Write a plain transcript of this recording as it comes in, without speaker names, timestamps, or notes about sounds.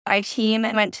Our team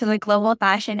went to the Global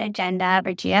Fashion Agenda,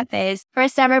 or GFA's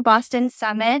first ever Boston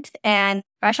Summit, and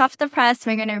fresh off the press,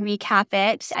 we're going to recap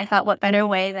it. I thought what better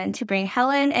way than to bring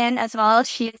Helen in as well.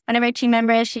 She's one of our team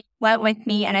members. She went with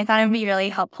me, and I thought it would be really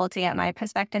helpful to get my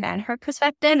perspective and her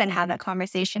perspective and have a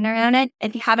conversation around it.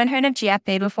 If you haven't heard of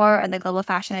GFA before or the Global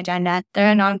Fashion Agenda,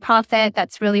 they're a nonprofit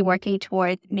that's really working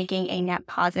towards making a net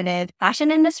positive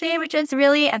fashion industry, which is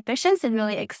really ambitious and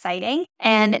really exciting.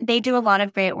 And they do a lot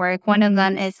of great work. One of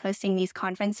them is hosting these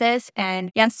conferences,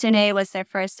 and yesterday was their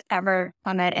first ever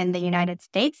summit in the United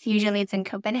States. Usually it's in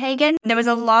Copenhagen. There was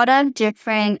a lot of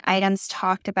different items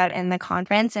talked about in the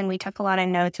conference, and we took a lot of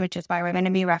notes, which is why we're going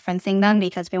to be referencing them,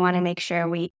 because we want to make sure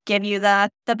we give you the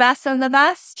best of the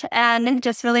best and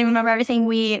just really remember everything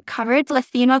we covered. The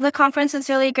theme of the conference was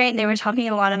really great. They were talking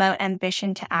a lot about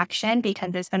ambition to action,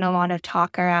 because there's been a lot of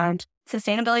talk around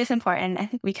sustainability is important. I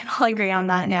think we can all agree on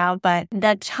that now, but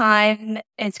the time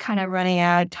is kind of running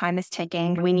out. Time is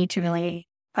ticking. We need to really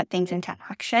put things into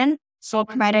action. So we'll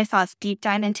provide our thoughts, deep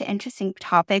dive into interesting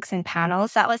topics and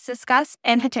panels that was discussed.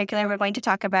 In particular, we're going to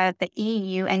talk about the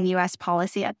EU and US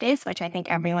policy updates, which I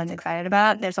think everyone's excited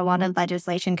about. There's a lot of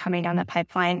legislation coming down the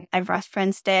pipeline. I've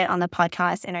referenced it on the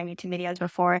podcast in our YouTube videos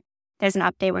before. There's an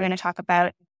update we're going to talk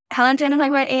about. Helen's going to talk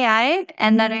about AI,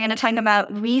 and then we're going to talk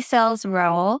about resale's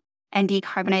role and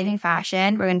decarbonizing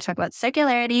fashion. We're going to talk about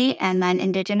circularity and then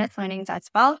Indigenous learnings as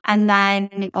well. And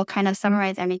then we'll kind of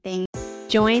summarize everything.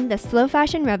 Join the slow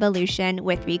fashion revolution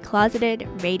with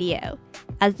Recloseted Radio.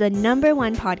 As the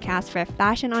 #1 podcast for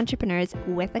fashion entrepreneurs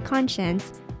with a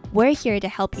conscience, we're here to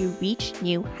help you reach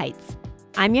new heights.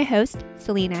 I'm your host,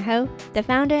 Selena Ho, the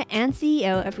founder and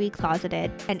CEO of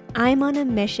Recloseted, and I'm on a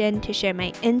mission to share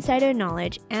my insider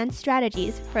knowledge and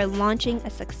strategies for launching a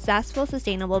successful,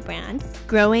 sustainable brand,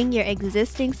 growing your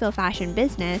existing slow fashion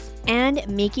business, and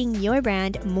making your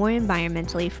brand more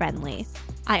environmentally friendly.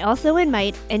 I also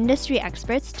invite industry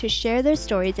experts to share their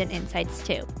stories and insights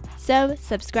too. So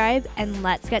subscribe and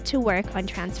let's get to work on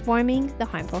transforming the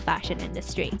harmful fashion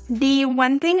industry. The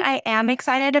one thing I am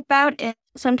excited about is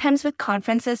sometimes with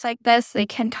conferences like this, they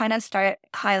can kind of start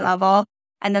high level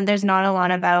and then there's not a lot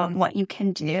about what you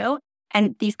can do.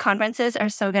 And these conferences are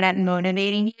so good at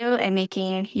motivating you and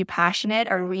making you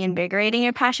passionate or reinvigorating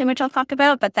your passion, which I'll talk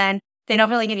about, but then they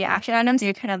don't really give you action items.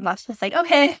 You're kind of left with like,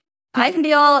 okay, I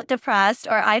feel depressed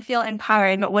or I feel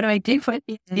empowered, but what do I do with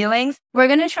these feelings? We're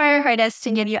going to try our hardest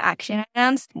to give you action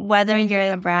items, whether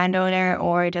you're a brand owner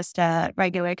or just a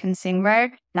regular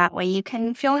consumer. That way you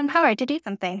can feel empowered to do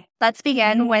something. Let's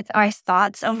begin with our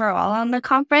thoughts overall on the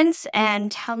conference.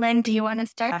 And Helen, do you want to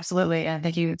start? Absolutely. And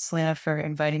thank you, Selena, for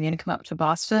inviting me to come up to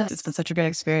Boston. It's been such a good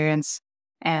experience.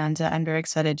 And I'm very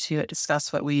excited to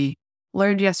discuss what we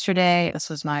learned yesterday. This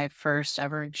was my first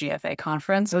ever GFA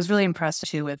conference. I was really impressed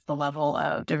too with the level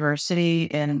of diversity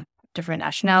in different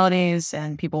nationalities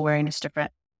and people wearing just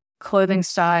different clothing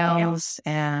styles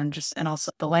and also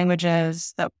the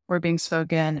languages that were being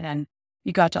spoken. And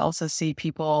you got to also see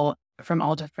people from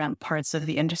all different parts of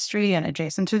the industry and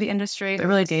adjacent to the industry. It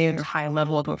really gave a high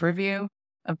level of overview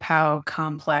of how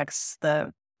complex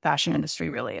the fashion industry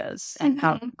really is and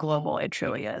how global it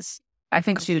truly is. I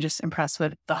think too, just impressed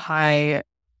with the high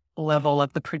level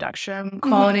of the production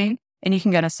quality. And you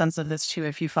can get a sense of this too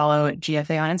if you follow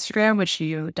GFA on Instagram, which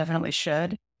you definitely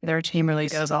should. Their team really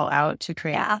goes all out to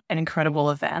create an incredible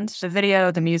event. The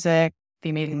video, the music,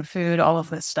 the amazing food, all of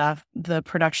this stuff, the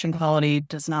production quality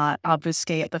does not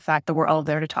obfuscate the fact that we're all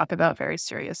there to talk about very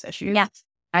serious issues. Yes.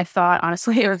 I thought,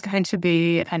 honestly, it was going to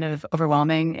be kind of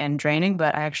overwhelming and draining,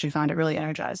 but I actually found it really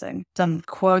energizing. Some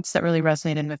quotes that really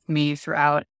resonated with me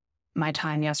throughout my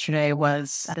time yesterday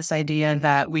was this idea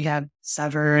that we have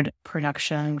severed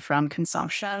production from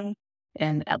consumption.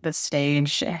 And at this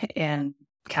stage in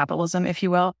capitalism, if you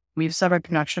will, we've severed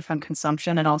production from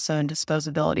consumption and also in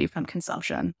disposability from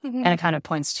consumption. And it kind of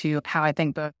points to how I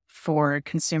think both for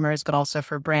consumers, but also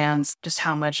for brands, just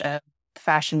how much of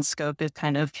fashion scope is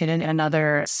kind of hidden.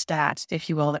 Another stat, if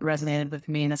you will, that resonated with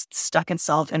me and has stuck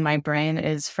itself in my brain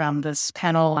is from this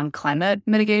panel on climate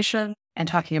mitigation and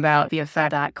talking about the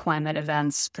effect that climate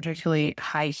events, particularly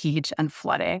high heat and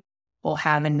flooding, will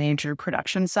have in major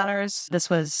production centers. This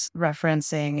was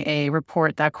referencing a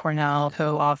report that Cornell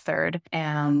co-authored.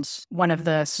 And one of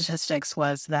the statistics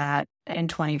was that in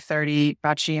 2030,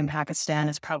 Karachi in Pakistan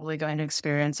is probably going to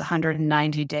experience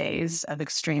 190 days of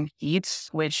extreme heat,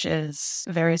 which is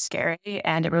very scary.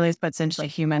 And it really puts into a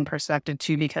human perspective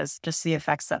too, because just the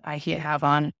effects that high heat have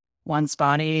on one's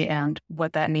body and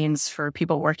what that means for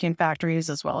people working in factories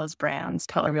as well as brands.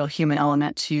 Put a real human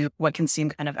element to what can seem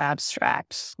kind of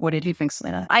abstract. What did you think,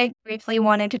 Selena? I briefly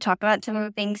wanted to talk about some of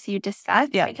the things you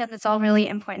discussed because it's all really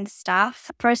important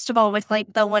stuff. First of all, with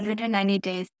like the 190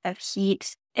 days of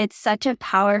heat, it's such a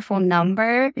powerful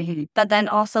number, but then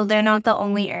also they're not the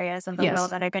only areas of the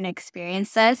world that are going to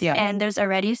experience this. Yeah. And there's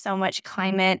already so much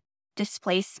climate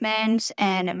displacement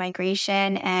and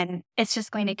migration, and it's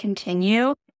just going to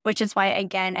continue, which is why,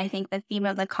 again, I think the theme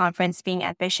of the conference being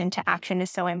ambition to action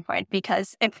is so important,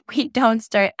 because if we don't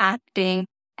start acting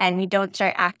and we don't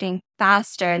start acting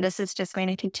faster, this is just going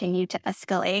to continue to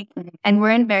escalate. And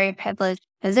we're in very privileged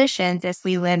positions if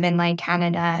we live in like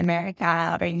Canada,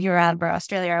 America, or Europe, or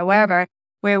Australia, or wherever,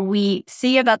 where we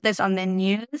see about this on the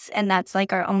news, and that's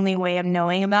like our only way of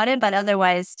knowing about it. But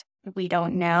otherwise, we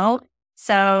don't know.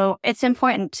 So it's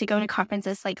important to go to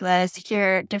conferences like this,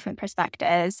 hear different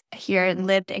perspectives, hear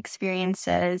lived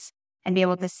experiences, and be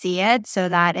able to see it so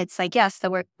that it's like, yes,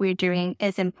 the work we're doing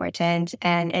is important,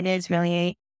 and it is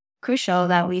really crucial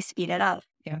that we speed it up.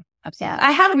 Yeah, absolutely. Yeah,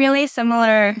 I have really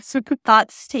similar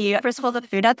thoughts to you. First of all, the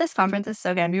food at this conference is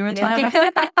so good. We were talking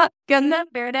about how good the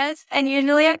food is. And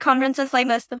usually at conferences like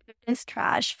this, the food is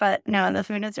trash. But no, the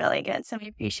food is really good. So we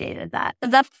appreciated that.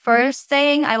 The first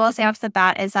thing I will say off the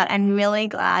bat is that I'm really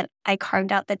glad I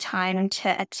carved out the time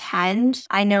to attend.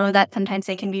 I know that sometimes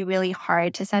it can be really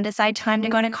hard to set aside time to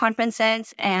go to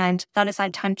conferences and set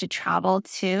aside time to travel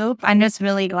too. I'm just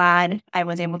really glad I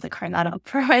was able to carve that up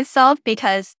for myself,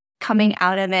 because coming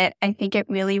out of it, I think it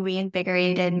really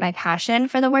reinvigorated my passion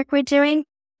for the work we're doing.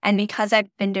 And because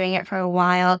I've been doing it for a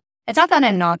while, it's not that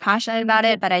I'm not passionate about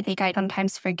it, but I think I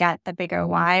sometimes forget the bigger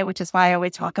why, which is why I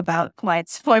always talk about why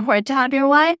it's so important to have your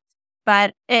why.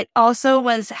 But it also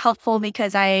was helpful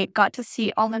because I got to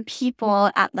see all the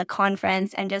people at the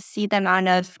conference and just see the amount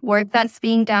of work that's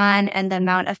being done and the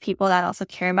amount of people that also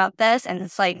care about this. And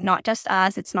it's like not just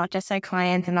us, it's not just our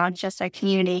clients and not just our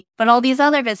community, but all these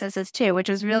other businesses too, which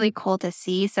was really cool to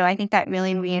see. So I think that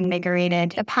really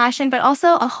reinvigorated a passion, but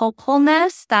also a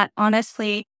hopefulness that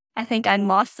honestly, I think I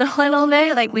lost a little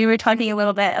bit. Like we were talking a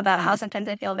little bit about how sometimes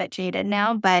I feel a bit jaded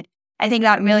now, but I think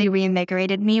that really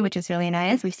reinvigorated me, which is really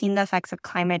nice. We've seen the effects of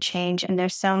climate change, and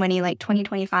there's so many like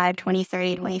 2025,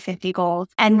 2030, 2050 goals.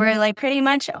 And we're like pretty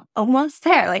much almost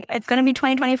there. Like it's going to be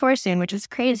 2024 soon, which is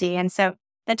crazy. And so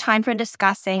the time for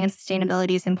discussing and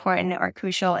sustainability is important or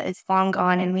crucial is long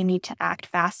gone, and we need to act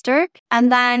faster.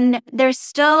 And then there's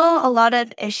still a lot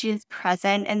of issues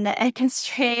present in the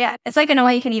industry. It's like an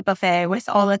all-you-can-eat buffet with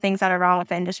all the things that are wrong with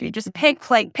the industry. Just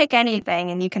pick anything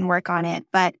and you can work on it.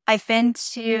 But I've been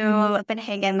to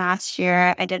Copenhagen last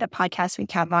year. I did a podcast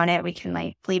recap on it. We can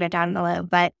like leave it down below.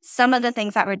 But some of the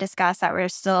things that were discussed that were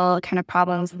still kind of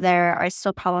problems there are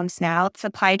still problems now.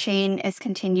 Supply chain is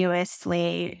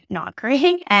continuously not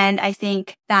great. And I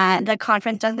think that the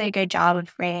conference does a good job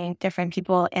of bringing different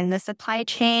people in the supply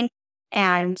chain,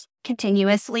 and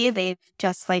continuously they've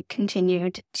just like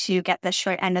continued to get the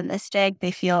short end of the stick.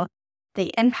 They feel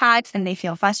the impacts and they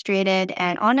feel frustrated.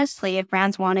 And honestly, if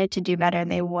brands wanted to do better,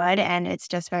 they would. And it's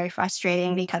just very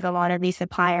frustrating because a lot of these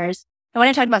suppliers, and when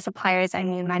I talk about suppliers, I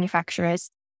mean manufacturers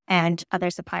and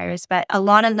other suppliers, but a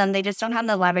lot of them, they just don't have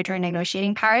the leverage or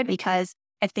negotiating power, because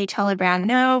if they tell a brand,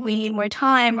 no, we need more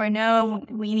time, or no,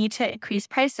 we need to increase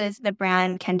prices, the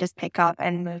brand can just pick up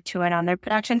and move to another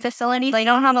production facility. They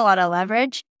don't have a lot of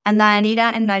leverage. And then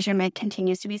data and measurement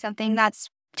continues to be something that's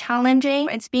challenging.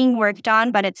 It's being worked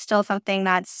on, but it's still something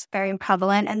that's very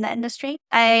prevalent in the industry.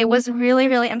 I was really,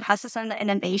 really impressed with some of the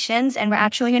innovations, and we're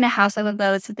actually going to have some of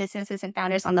those businesses and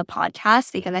founders on the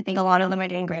podcast, because I think a lot of them are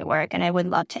doing great work, and I would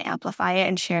love to amplify it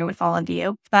and share it with all of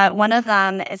you. But one of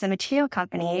them is a material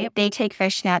company. They take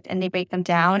fish nets and they break them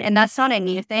down, and that's not a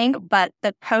new thing, but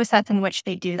the process in which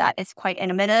they do that is quite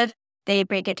innovative. They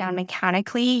break it down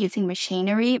mechanically using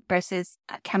machinery versus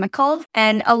chemicals.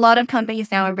 And a lot of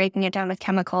companies now are breaking it down with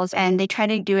chemicals, and they try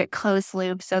to do it closed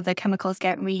loop so the chemicals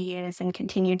get reused and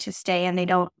continue to stay and they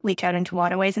don't leak out into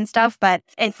waterways and stuff. But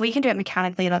if we can do it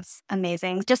mechanically, that's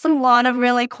amazing. Just a lot of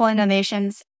really cool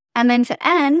innovations. And then to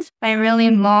end my really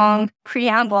long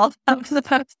preamble, I'm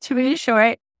supposed to be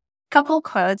short, couple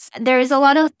quotes. There's a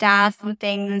lot of stats and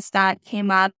things that came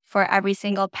up for every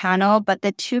single panel, but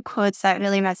the two quotes that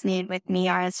really resonated with me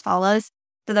are as follows.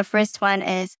 So the first one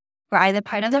is, we're either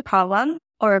part of the problem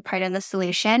or we're part of the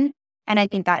solution. And I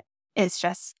think that is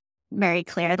just very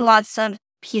clear. Lots of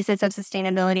pieces of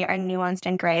sustainability are nuanced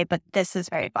and gray, but this is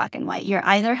very black and white. You're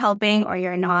either helping or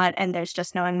you're not, and there's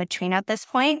just no in between at this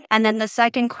point. And then the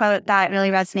second quote that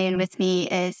really resonated with me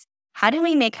is, how do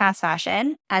we make fast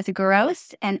fashion as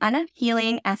gross and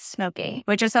unappealing as smoking?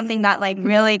 Which is something that like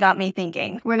really got me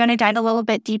thinking. We're going to dive a little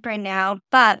bit deeper now.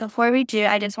 But before we do,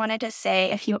 I just wanted to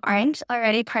say, if you aren't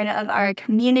already part of our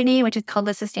community, which is called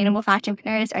the Sustainable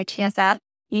Fashionpreneurs, or TSF,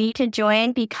 you need to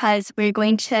join because we're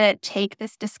going to take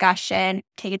this discussion,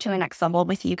 take it to the next level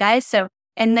with you guys. So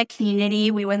in the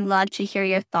community, we would love to hear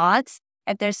your thoughts.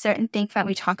 If there's certain things that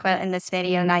we talk about in this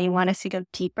video that you want us to go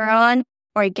deeper on,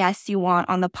 or guests you want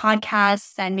on the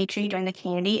podcast, then make sure you join the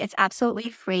community. It's absolutely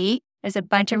free. There's a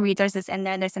bunch of resources in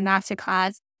there. There's a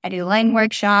masterclass. I do line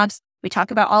workshops. We talk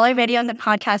about all our video on the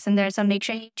podcast in there. So make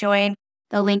sure you join.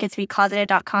 The link is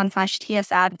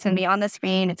recloseted.com/TSF. It's going to be on the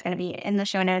screen. It's going to be in the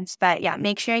show notes. But yeah,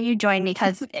 make sure you join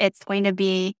because it's going to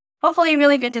be hopefully a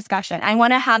really good discussion. I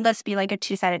want to have this be like a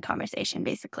two-sided conversation,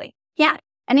 basically. Yeah.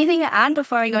 Anything to add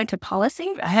before we go into policy?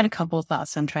 I had a couple of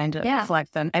thoughts. I'm trying to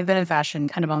reflect them. I've been in fashion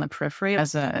kind of on the periphery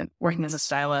working as a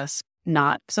stylist,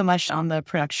 not so much on the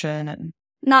production and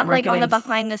not like on the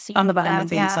behind the scenes. On the behind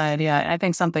the scenes side, yeah. I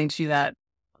think something too that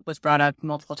was brought up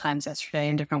multiple times yesterday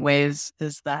in different ways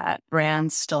is that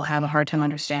brands still have a hard time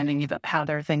understanding how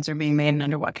their things are being made and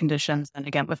under what conditions. And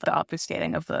again, with the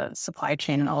obfuscating of the supply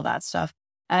chain and all that stuff.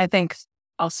 And I think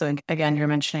also, again, you're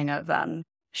mentioning of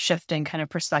shifting kind of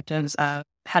perspectives of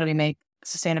how do we make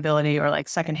sustainability or like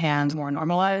secondhand more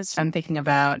normalized. I'm thinking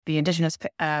about the Indigenous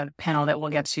panel that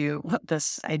we'll get to,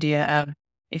 this idea of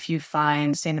if you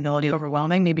find sustainability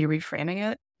overwhelming, maybe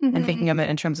reframing it and thinking of it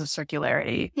in terms of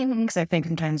circularity. Because I think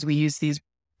sometimes we use these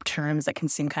terms that can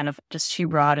seem kind of just too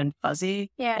broad and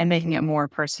fuzzy and making it more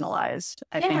personalized.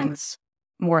 I think is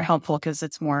more helpful because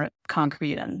it's more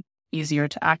concrete and easier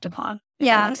to act upon.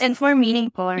 Yeah, and more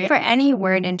meaningful for any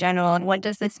word in general. And what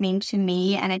does this mean to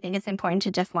me? And I think it's important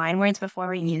to define words before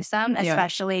we use them,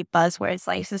 especially buzzwords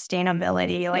like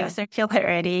sustainability, like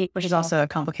circularity. Which is also a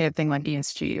complicated thing like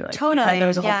ESG. Like, totally.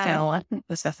 There's a whole panel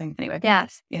discussing. Anyway.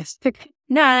 Yes.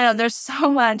 No. There's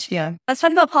so much. Yeah. Let's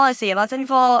talk about policy. Lots of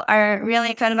people are really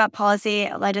excited about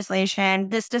policy legislation.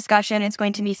 This discussion is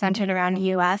going to be centered around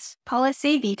U.S.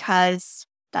 policy because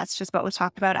that's just what was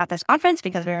talked about at this conference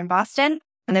because we're in Boston.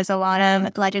 And there's a lot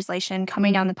of legislation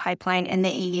coming down the pipeline in the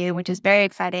EU, which is very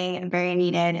exciting and very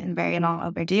needed and very long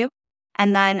overdue.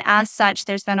 And then as such,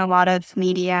 there's been a lot of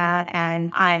media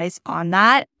and eyes on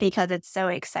that because it's so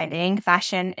exciting.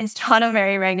 Fashion is not a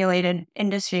very regulated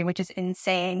industry, which is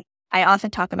insane. I often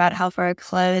talk about how for our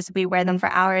clothes, we wear them for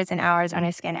hours and hours on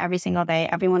our skin every single day.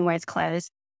 Everyone wears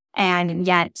clothes. And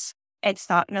yet it's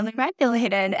not really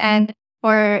regulated. And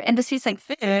for industries like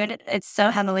food, it's so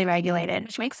heavily regulated,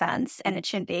 which makes sense, and it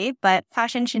should be, but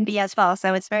fashion should be as well.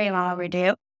 So it's very long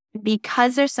overdue.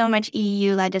 Because there's so much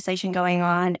EU legislation going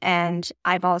on and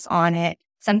eyeballs on it,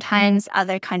 sometimes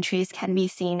other countries can be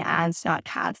seen as not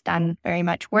have done very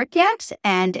much work yet.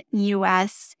 And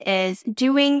US is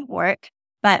doing work,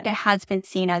 but it has been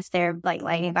seen as they're like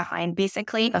lagging behind,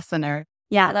 basically. That's the narrative.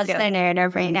 Yeah, that's the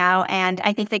narrative right now. And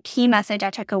I think the key message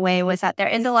I took away was that there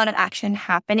is a lot of action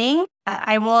happening.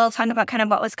 I will talk about kind of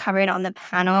what was covered on the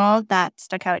panel that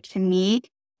stuck out to me.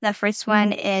 The first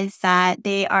one is that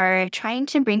they are trying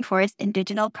to bring forth a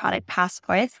digital product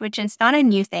passports, which is not a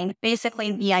new thing.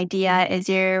 Basically, the idea is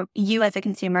you as a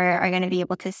consumer are going to be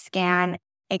able to scan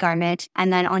a garment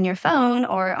and then on your phone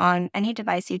or on any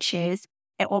device you choose,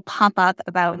 it will pop up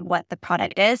about what the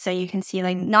product is. So you can see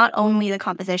like not only the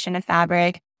composition of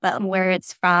fabric, but where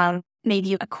it's from,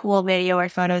 maybe a cool video or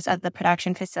photos of the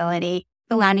production facility,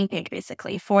 the landing page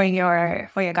basically for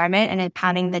your garment and it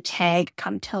having the tag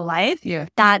come to life. Yeah.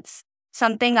 That's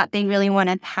something that they really want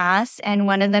to pass. And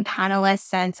one of the panelists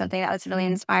said something that was really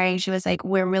inspiring. She was like,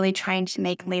 we're really trying to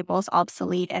make labels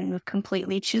obsolete and move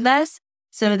completely to this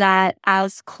so that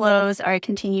as clothes are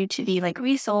continued to be like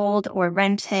resold or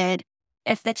rented,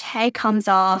 if the tag comes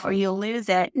off or you lose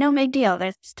it, no big deal.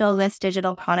 There's still this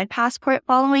digital product passport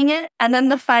following it. And then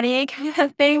the funny kind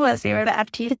of thing was the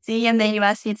FTC in the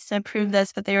US needs to approve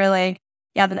this, but they were like,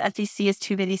 yeah, but the FTC is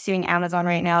too busy suing Amazon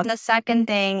right now. And the second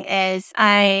thing is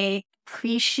I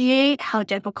appreciate how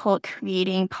difficult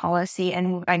creating policy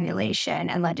and regulation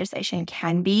and legislation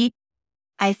can be.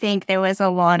 I think there was a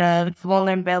lot of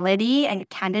vulnerability and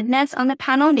candidness on the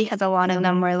panel because a lot of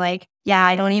them were like, yeah,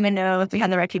 I don't even know if we have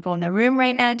the right people in the room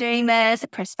right now doing this.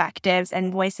 Perspectives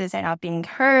and voices are not being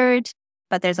heard,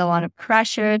 but there's a lot of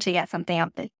pressure to get something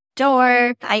out the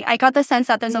door. I got the sense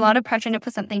that there's a lot of pressure to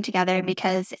put something together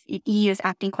because EU is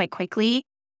acting quite quickly.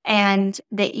 And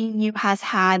the EU has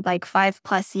had like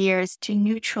 5+ years to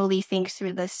neutrally think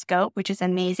through the scope, which is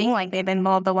amazing. Like they've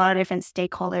involved a lot of different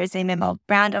stakeholders. They've involved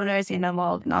brand owners, they've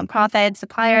involved nonprofits,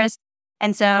 suppliers.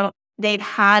 And so they've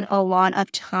had a lot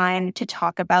of time to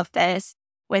talk about this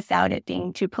without it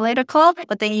being too political.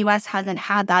 But the US hasn't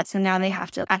had that. So now they have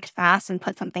to act fast and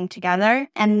put something together.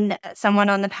 And someone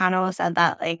on the panel said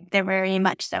that like they're very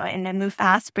much so in a move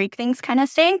fast, break things kind of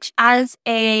stage. As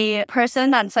a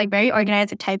person that's like very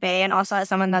organized with type A and also as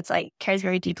someone that's like cares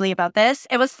very deeply about this,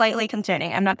 it was slightly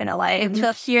concerning. I'm not going to lie.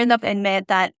 To hear them admit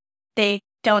that they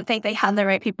don't think they have the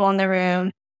right people in the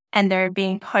room and they're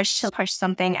being pushed to push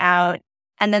something out.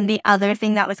 And then the other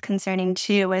thing that was concerning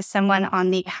too was someone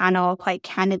on the panel quite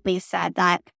candidly said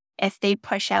that if they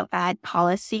push out bad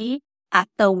policy, at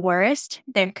the worst,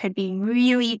 there could be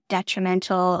really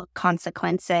detrimental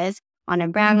consequences on a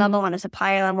brand level, on a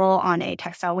supplier level, on a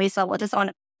textile waste level, just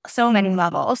on so many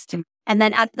levels. And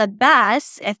then at the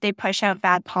best, if they push out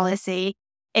bad policy,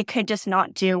 it could just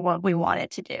not do what we want it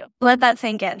to do. Let that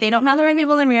sink in. They don't have the right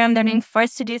people in the room. They're being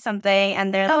forced to do something.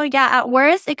 And they're, oh yeah, at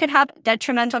worst, it could have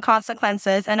detrimental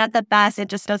consequences. And at the best, it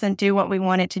just doesn't do what we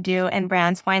want it to do. And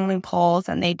brands find loopholes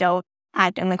and they don't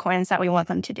act in the accordance that we want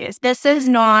them to do. This is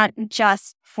not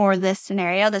just for this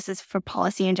scenario. This is for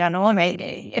policy in general, right?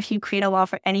 If you create a law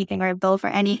for anything or a bill for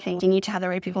anything, you need to have the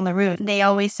right people in the room. They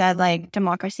always said like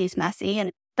democracy is messy.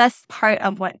 And that's part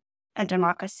of what a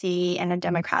democracy and a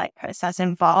democratic process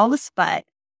involves. But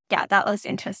yeah, that was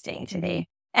interesting to me.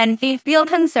 And they feel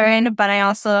concerned, but I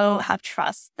also have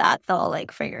trust that they'll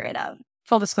like figure it out.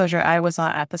 Full disclosure, I was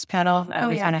not at this panel.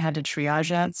 We kind of had to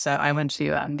triage it. So I went to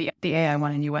the AI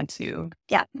one and you went to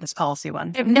this policy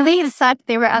one. It really sucked.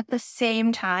 They were at the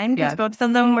same time because both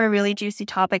of them were really juicy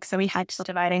topics. So we had to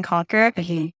divide and conquer.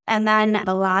 And then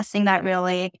the last thing that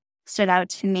really stood out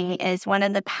to me is one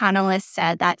of the panelists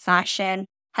said that fashion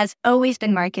has always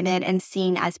been marketed and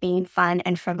seen as being fun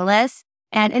and frivolous.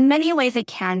 And in many ways it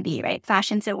can be, right?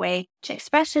 Fashion's a way to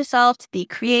express yourself, to be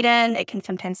creative. It can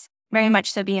sometimes very much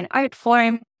so be an art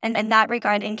form. And in that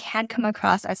regard, it can come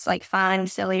across as like fun,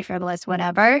 silly, frivolous,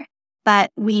 whatever.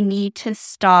 But we need to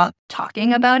stop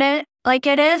talking about it like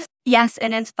it is. Yes,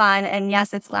 and it's fun. And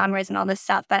yes, it's glamorous and all this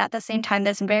stuff. But at the same time,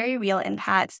 there's very real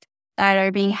impacts that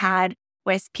are being had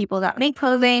with people that make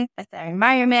clothing, with their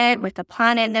environment, with the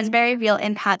planet. There's very real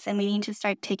impacts and we need to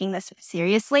start taking this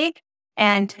seriously.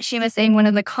 And she was saying one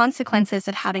of the consequences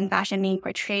of having fashion being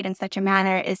portrayed in such a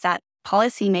manner is that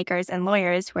policymakers and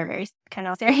lawyers, who are very kind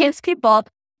of serious people,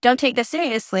 don't take this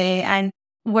seriously. And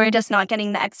we're just not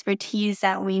getting the expertise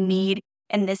that we need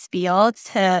in this field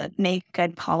to make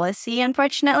good policy,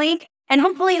 unfortunately. And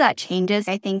hopefully that changes.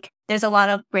 I think there's a lot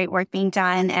of great work being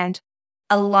done and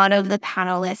a lot of the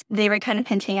panelists, they were kind of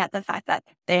hinting at the fact that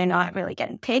they're not really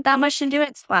getting paid that much to do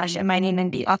it, / it might even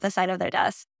be off the side of their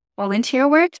desk. Volunteer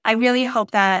work, I really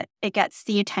hope that it gets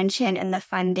the attention and the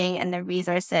funding and the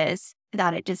resources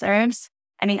that it deserves.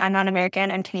 I mean, I'm not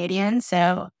American, I'm Canadian.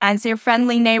 So as your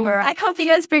friendly neighbor, I hope you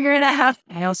guys figure it out.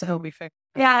 I also hope we figure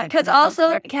Yeah, because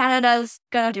also Canada's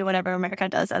going to do whatever America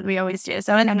does, as we always do.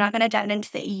 So I'm not going to dive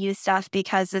into the EU stuff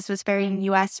because this was very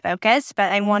US focused,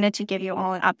 but I wanted to give you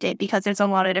all an update because there's a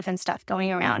lot of different stuff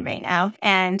going around right now.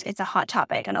 And it's a hot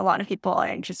topic and a lot of people are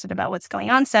interested about what's going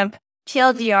on. So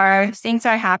TLDR, things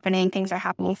are happening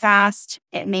fast.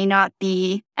 It may not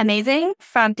be amazing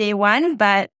from day one,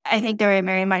 but I think they're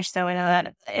very much so in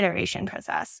that iteration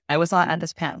process. I was not at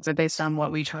this panel, so based on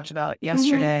what we talked about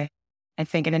yesterday, I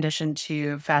think in addition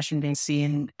to fashion being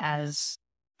seen as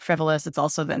frivolous, it's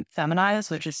also been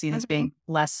feminized, which is seen as being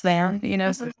less than,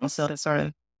 so there's also this sort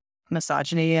of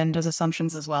misogyny and those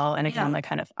assumptions as well. And again, that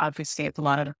kind of obfuscates a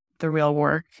lot of the real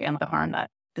work and the harm that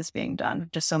is being done.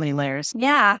 Just so many layers.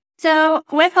 Yeah. So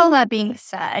with all that being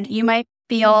said, you might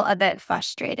feel a bit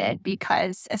frustrated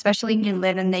because especially if you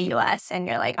live in the US and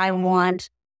you're like, I want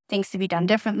things to be done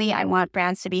differently. I want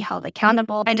brands to be held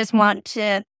accountable. I just want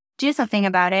to do something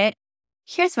about it.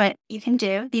 Here's what you can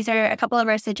do. These are a couple of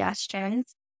our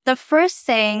suggestions. The first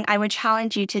thing I would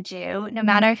challenge you to do, no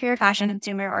matter if you're a fashion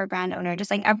consumer or a brand owner,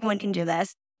 just like everyone can do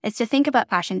this, is to think about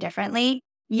fashion differently.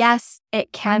 Yes,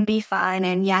 it can be fun,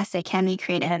 and yes, it can be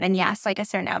creative, and yes, like a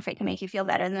certain outfit can make you feel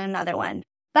better than another one.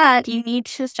 But you need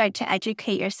to start to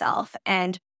educate yourself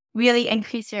and really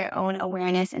increase your own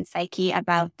awareness and psyche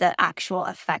about the actual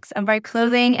effects of our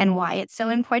clothing and why it's so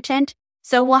important.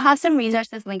 So we'll have some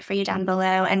resources linked for you down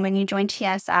below. And when you join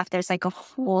TSF, there's like a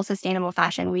whole sustainable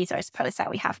fashion resource post that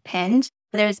we have pinned.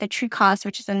 There's The True Cost,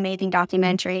 which is an amazing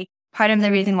documentary. Part of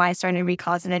the reason why I started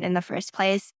Recloseted in the first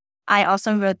place. I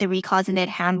also wrote the Recloseted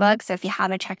handbook. So if you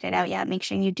haven't checked it out yet, make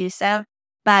sure you do so.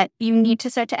 But you need to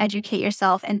start to educate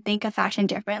yourself and think of fashion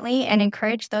differently and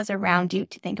encourage those around you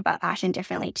to think about fashion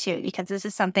differently too, because this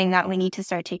is something that we need to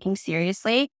start taking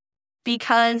seriously.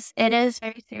 because it is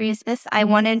very serious. I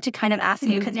wanted to kind of ask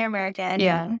you because you're American.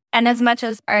 Yeah. And as much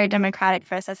as our democratic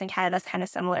process in Canada is kind of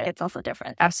similar, it's also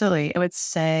different. Absolutely. I would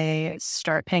say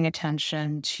start paying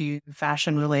attention to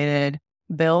fashion related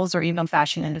bills or even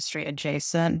fashion industry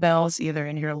adjacent bills, either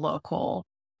in your local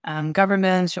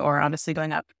government or obviously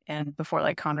going up and before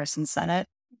like Congress and Senate.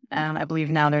 I believe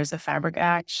now there's a Fabric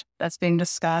Act that's being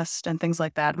discussed and things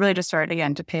like that. Really just start,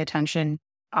 again, to pay attention.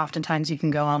 Oftentimes you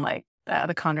can go on like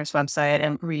the Congress website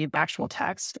and read actual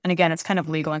text. And again, it's kind of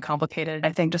legal and complicated.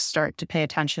 I think just start to pay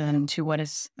attention to what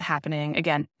is happening,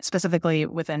 again, specifically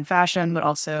within fashion, but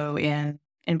also in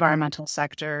environmental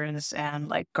sectors and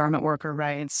like garment worker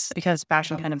rights, because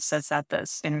fashion kind of sits at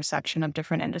this intersection of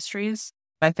different industries.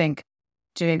 I think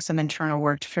doing some internal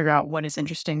work to figure out what is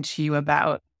interesting to you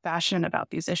about fashion,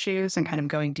 about these issues, and kind of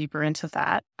going deeper into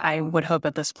that. I would hope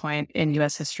at this point in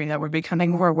U.S. history that we're becoming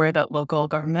more aware that local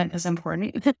government is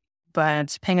important,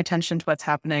 but paying attention to what's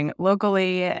happening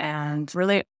locally and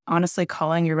really honestly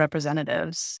calling your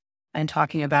representatives and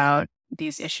talking about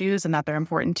these issues and that they're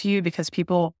important to you, because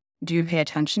people do pay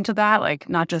attention to that, like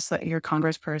not just like your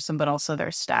congressperson, but also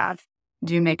their staff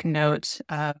do make note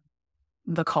of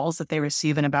the calls that they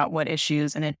receive and about what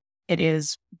issues, and it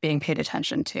is being paid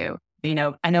attention to. You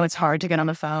know, I know it's hard to get on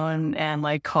the phone and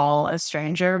like call a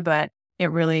stranger, but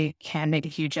it really can make a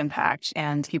huge impact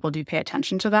and people do pay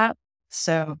attention to that.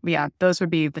 So yeah, those would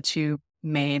be the two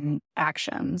main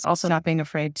actions. Also not being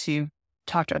afraid to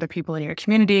talk to other people in your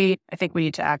community. I think we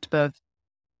need to act both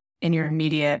in your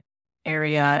immediate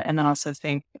area and then also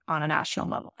think on a national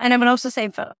level. And I would also say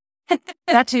vote.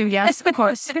 That too, yes, of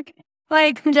course.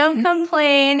 Like, don't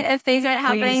complain if things aren't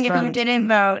happening Please if you vote. didn't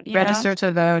vote. Register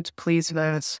to vote. Please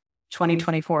vote.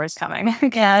 2024 is coming.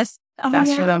 Yes.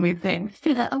 Faster than we think.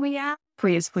 Oh, yeah.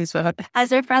 Please vote.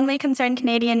 As our friendly, concerned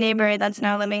Canadian neighbor that's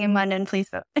now living in London, please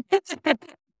vote.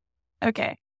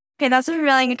 Okay. Okay, that's a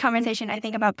really good conversation, I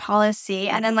think, about policy.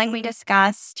 And then, like we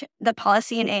discussed, the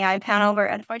policy and AI panel were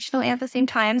unfortunately at the same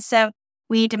time. So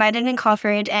we divided and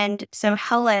conquered. And so,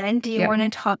 Helen, do you want to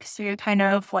talk through kind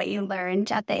of what you learned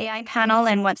at the AI panel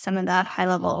and what some of the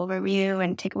high-level overview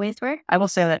and takeaways were? I will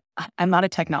say that I'm not a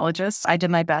technologist. I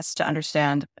did my best to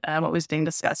understand what was being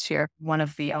discussed here. One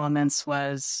of the elements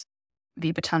was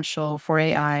the potential for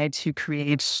AI to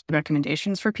create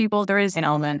recommendations for people. There is an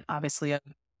element, obviously, of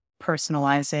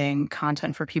personalizing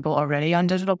content for people already on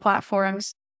digital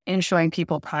platforms and showing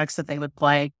people products that they would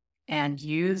like and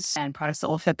use and products that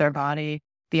will fit their body.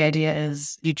 The idea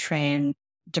is you train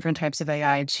different types of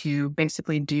AI to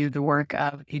basically do the work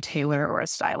of a tailor or a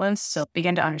stylist. So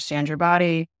begin to understand your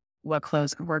body, what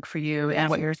clothes work for you, and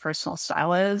what your personal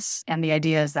style is. And the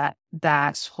idea is that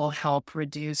that will help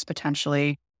reduce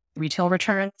potentially retail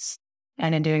returns.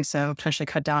 And in doing so, potentially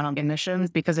cut down on emissions,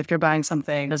 because if you're buying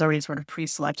something that's already sort of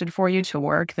pre-selected for you to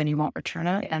work, then you won't return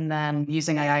it. And then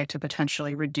using AI to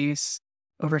potentially reduce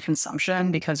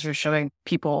overconsumption, because you're showing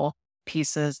people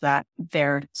pieces that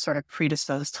they're sort of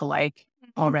predisposed to like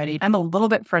already. I'm a little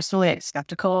bit personally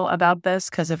skeptical about this,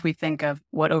 because if we think of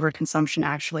what overconsumption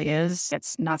actually is,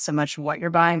 it's not so much what you're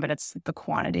buying, but it's the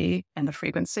quantity and the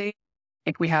frequency.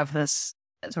 Like we have this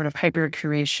sort of hyper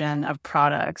curation of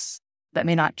products that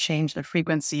may not change the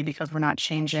frequency because we're not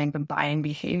changing the buying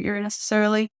behavior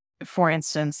necessarily. For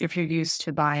instance, if you're used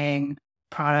to buying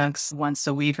products once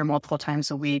a week or multiple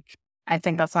times a week, I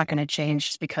think that's not going to change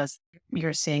just because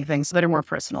you're seeing things that are more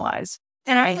personalized.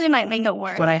 And actually might make it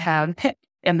work. What I have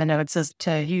in the notes is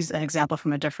to use an example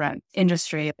from a different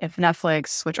industry. If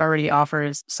Netflix, which already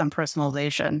offers some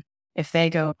personalization, if they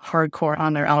go hardcore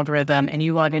on their algorithm and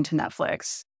you log into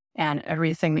Netflix and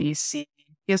everything that you see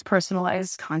is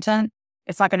personalized content,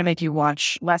 it's not going to make you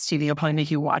watch less TV. It'll probably make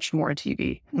you watch more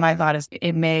TV. My thought is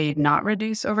it may not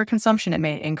reduce overconsumption. It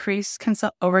may increase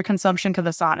overconsumption because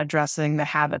it's not addressing the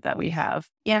habit that we have.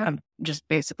 Yeah. Of just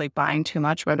basically buying too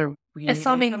much, whether we it's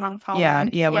solving a wrong problem.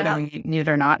 Yeah, whether we need it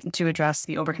or not. To address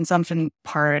the overconsumption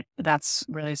part, that's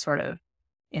really sort of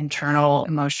internal,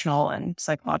 emotional, and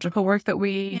psychological work that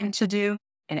we need to do.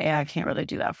 And AI can't really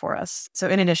do that for us. So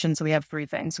in addition, we have three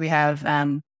things. We have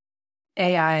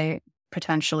AI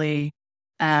potentially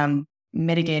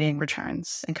mitigating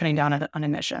returns and cutting down on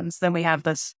emissions. Then we have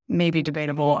this maybe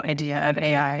debatable idea of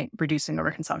AI reducing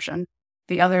overconsumption.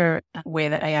 The other way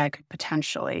that AI could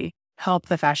potentially help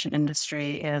the fashion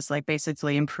industry is like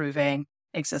basically improving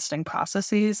existing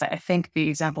processes. I think the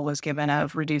example was given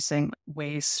of reducing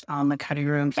waste on the cutting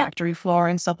room factory floor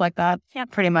and stuff like that. Yeah.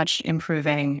 Pretty much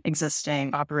improving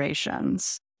existing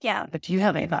operations. Yeah. But do you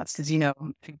have any thoughts? Because you know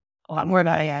a lot more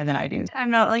about AI than I do.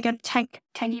 I'm not like a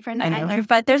techie person either,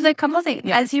 but there's a couple things.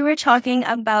 Yeah. As you were talking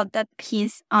about the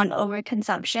piece on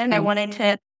overconsumption, I wanted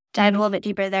to dive a little bit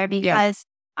deeper there because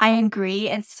I agree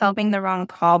it's solving the wrong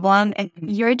problem. If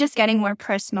you're just getting more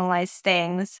personalized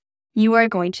things, you are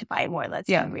going to buy more. Let's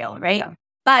be real, right? Yeah.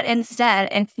 But instead,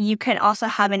 if you could also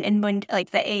have an inventory, like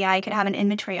the AI could have an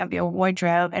inventory of your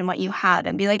wardrobe and what you have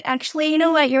and be like, actually, you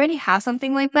know what? You already have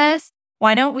something like this.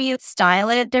 Why don't we style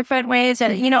it different ways?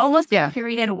 And, almost a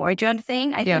curated wardrobe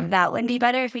thing. I think that would be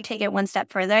better if we take it one step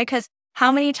further. Because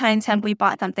how many times have we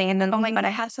bought something and then, oh my God, I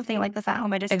have something like this at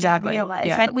home. I just didn't realize.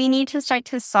 Yeah. Right? We need to start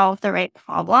to solve the right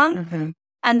problem. Mm-hmm.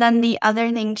 And then the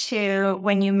other thing too,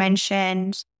 when you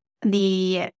mentioned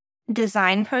the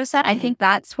design process, I think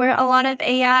that's where a lot of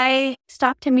AI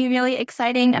stuff can be really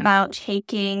exciting about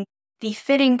taking the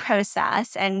fitting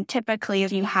process. And typically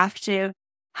you have to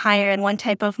hire one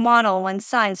type of model, one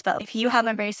size. But if you have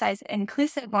a very size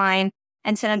inclusive line,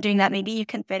 instead of doing that, maybe you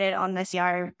can fit it on this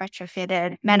VR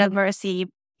retrofitted metaverse,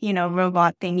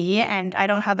 robot thingy. And I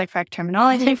don't have the correct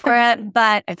terminology for it,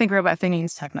 but I think robot thingy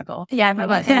is technical. Yeah,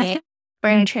 robot thingy.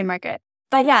 We're going to trademark it.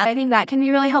 But yeah, I think that can be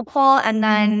really helpful. And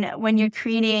then when you're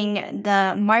creating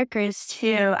the markers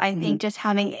too, I think just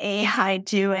having AI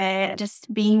do it,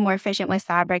 just being more efficient with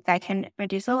fabric, that can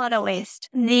reduce a lot of waste.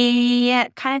 The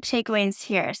kind of takeaways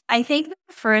here. I think the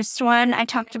first one I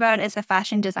talked about is the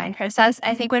fashion design process.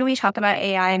 I think when we talk about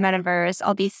AI, metaverse,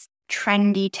 all these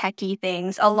trendy, techie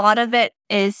things, a lot of it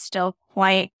is still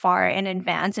quite far in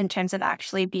advance in terms of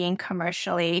actually being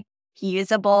commercially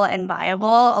usable and viable.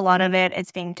 A lot of it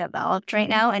is being developed right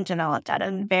now and developed at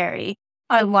a very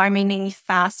alarmingly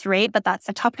fast rate, but that's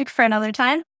a topic for another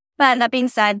time. But that being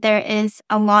said, there is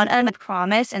a lot of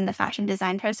promise in the fashion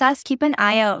design process. Keep an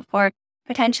eye out for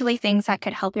potentially things that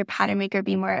could help your pattern maker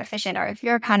be more efficient, or if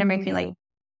you're a pattern maker, like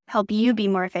help you be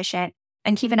more efficient.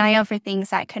 And keep an eye out for things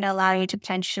that could allow you to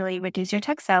potentially reduce your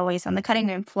textile waste on the cutting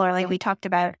room floor, like we talked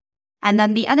about. And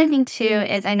then the other thing too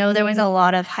is I know there was a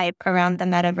lot of hype around the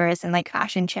metaverse and like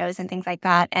fashion shows and things like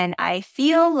that. And I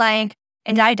feel like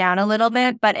it died down a little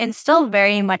bit, but it's still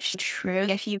very much true.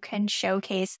 If you can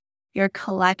showcase your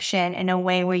collection in a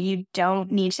way where you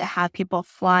don't need to have people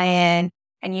fly in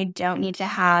and you don't need to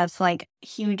have like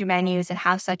huge menus and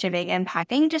have such a big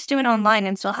impact, and you just do it online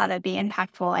and still have it be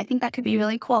impactful. I think that could be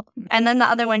really cool. And then the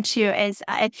other one too is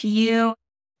if you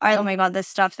oh my God, this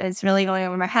stuff is really going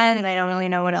over my head and I don't really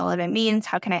know what all of it means.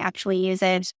 How can I actually use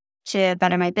it to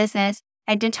better my business?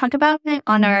 I did talk about it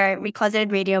on our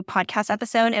Recloseted Radio podcast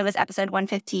episode. It was episode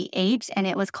 158, and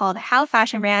it was called How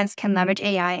Fashion Brands Can Leverage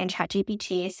AI and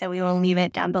ChatGPT. So we will leave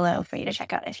it down below for you to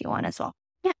check out if you want as well.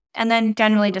 Yeah. And then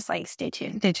generally just like stay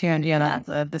tuned. Stay tuned. Yeah,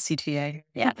 the CTA.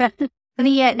 Yeah.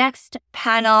 The next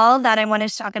panel that I wanted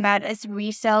to talk about is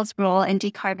resale's role in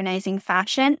decarbonizing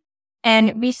fashion.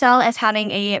 And resale is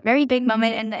having a very big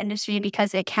moment in the industry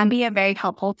because it can be a very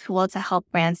helpful tool to help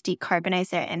brands decarbonize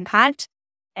their impact.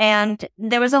 And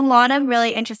there was a lot of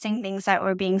really interesting things that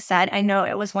were being said. I know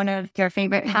it was one of your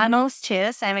favorite panels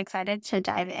too, so I'm excited to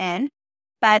dive in.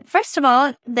 But first of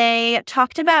all, they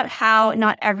talked about how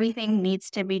not everything needs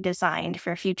to be designed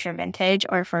for future vintage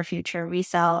or for future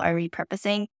resale or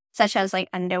repurposing, such as like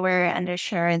underwear,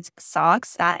 undershirts,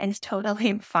 socks. That is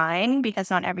totally fine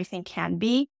because not everything can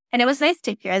be. And it was nice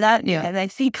to hear that. Yeah. And I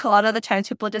think a lot of the times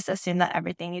people just assume that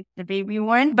everything needs to be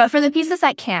reworn. But for the pieces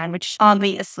that can, which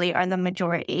obviously are the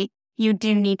majority, you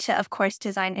do need to, of course,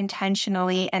 design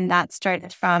intentionally. And that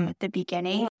starts from the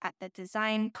beginning at the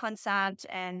design concept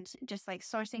and just like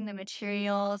sourcing the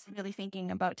materials, really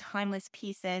thinking about timeless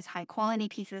pieces, high quality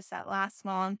pieces that last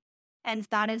long. And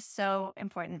that is so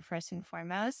important first and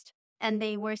foremost. And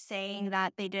they were saying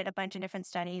that they did a bunch of different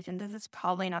studies, and this is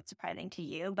probably not surprising to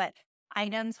you, but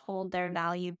items hold their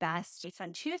value best based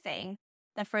on two things.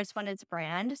 The first one is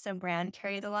brand. So brand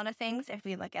carries a lot of things. If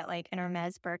we look at like an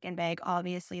Hermes Birkin bag,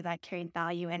 obviously that carried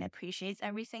value and appreciates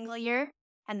every single year.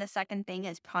 And the second thing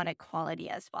is product quality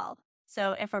as well.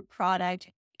 So if a product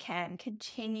can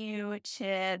continue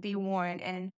to be worn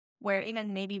and wear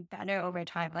even maybe better over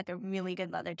time, like a really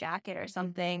good leather jacket or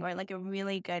something, or like a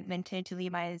really good vintage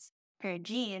Levi's pair of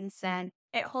jeans, then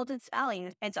it holds its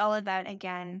value. It's all about,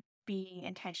 again, being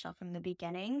intentional from the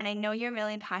beginning. And I know you're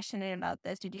really passionate about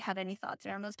this. Did you have any thoughts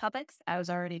around those topics? I was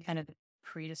already kind of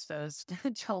predisposed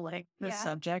to like this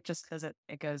subject just because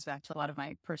it goes back to a lot of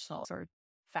my personal sort of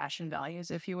fashion values,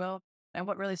 if you will. And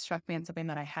what really struck me and something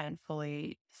that I hadn't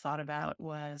fully thought about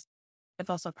was it's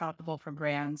also profitable for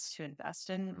brands to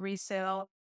invest in resale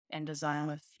and design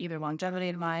with either longevity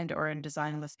in mind or in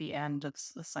design with the end of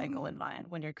the cycle in mind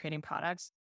when you're creating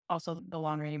products. Also, the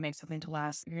longer you make something to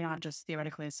last, you're not just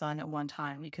theoretically selling it one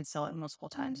time. You could sell it multiple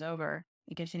times over.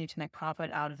 You continue to make profit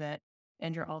out of it.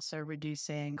 And you're also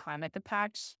reducing climate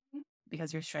impacts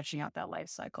because you're stretching out that life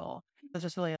cycle. It's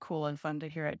just really cool and fun to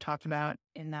hear it talked about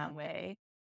in that way.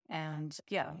 And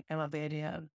yeah, I love the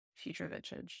idea of future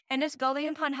vintage. And just building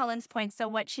upon Helen's point, so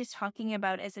what she's talking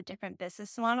about is a different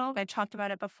business model. I've talked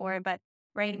about it before, but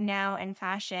right now in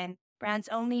fashion, brands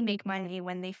only make money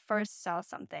when they first sell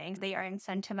something. They are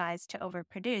incentivized to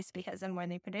overproduce because the more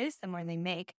they produce, the more they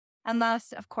make.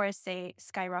 Unless, of course, they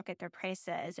skyrocket their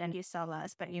prices and you sell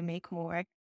less, but you make more.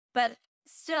 But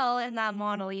still, in that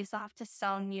model, you still have to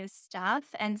sell new stuff.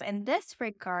 And in this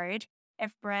regard,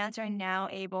 if brands are now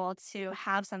able to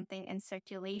have something in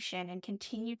circulation and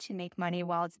continue to make money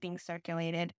while it's being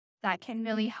circulated, that can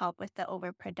really help with the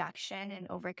overproduction and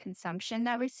overconsumption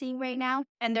that we're seeing right now.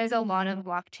 And there's a lot of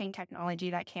blockchain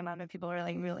technology that came out and people were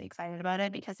like really excited about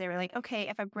it because they were like, okay,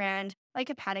 if a brand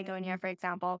like a Patagonia, for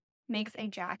example, makes a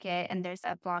jacket and there's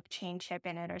a blockchain chip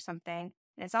in it or something,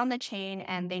 and it's on the chain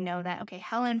and they know that, okay,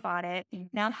 Helen bought it.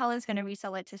 Now Helen's going to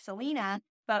resell it to Selena.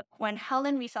 But when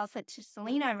Helen resells it to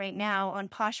Selena right now on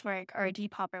Poshmark or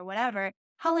Depop or whatever,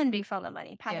 Helen makes all the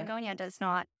money. Patagonia does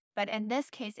not. But in this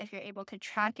case, if you're able to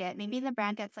track it, maybe the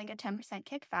brand gets like a 10%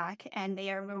 kickback and they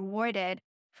are rewarded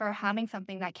for having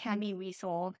something that can be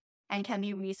resold and can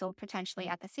be resold potentially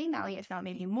at the same value, if not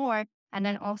maybe more, and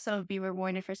then also be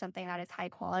rewarded for something that is high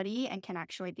quality and can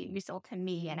actually be resold to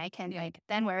me and I can like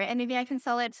then wear it and maybe I can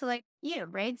sell it to like you,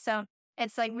 right? So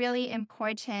it's like really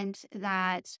important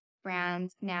that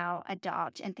brands now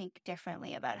adopt and think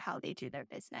differently about how they do their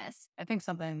business. I think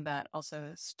something that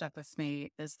also stuck with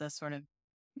me is this sort of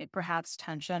perhaps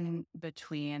tension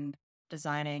between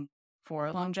designing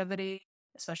for longevity,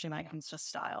 especially when it comes to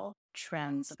style,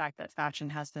 trends, the fact that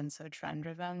fashion has been so trend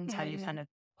driven. How do you kind of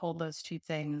hold those two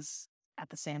things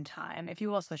at the same time? If you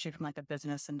will, especially from like a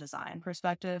business and design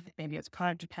perspective, maybe it's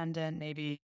product dependent,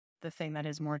 maybe the thing that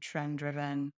is more trend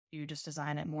driven, you just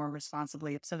design it more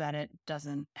responsibly so that it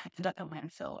doesn't end up in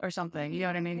landfill or something. You know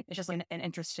what I mean? It's just like an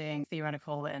interesting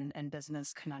theoretical and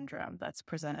business conundrum that's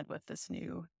presented with this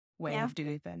new way of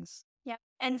doing things. Yeah.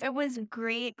 And it was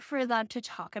great for them to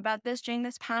talk about this during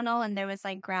this panel. And there was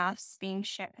like graphs being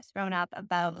thrown up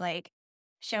about like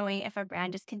showing if a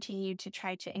brand just continued to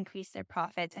try to increase their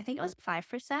profits. I think it was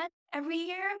 5% every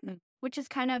year, which is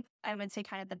kind of, I would say,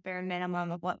 kind of the bare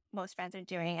minimum of what most brands are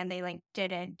doing. And they like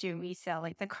didn't do resale,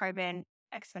 like the carbon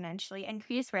exponentially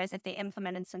increased. Whereas if they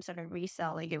implemented some sort of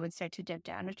resale, like it would start to dip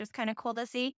down, which was kind of cool to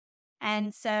see.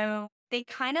 And so they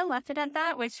kind of left it at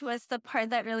that, which was the part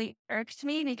that really irked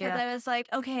me because I was like,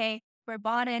 okay, we're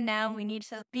bought in now. We need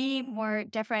to be more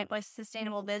different with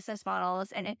sustainable business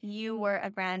models. And if you were a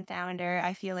brand founder,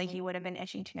 I feel like you would have been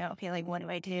itching to know, okay, like, what do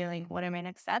I do? Like, what are my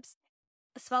next steps?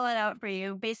 Spell it out for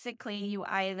you. Basically, you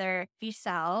either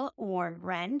resell or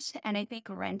rent. And I think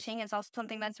renting is also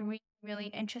something that's really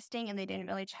interesting and they didn't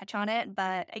really touch on it.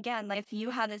 But again, like if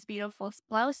you have this beautiful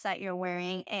blouse that you're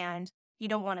wearing and you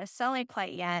don't want to sell it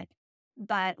quite yet,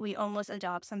 but we almost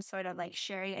adopt some sort of like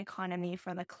sharing economy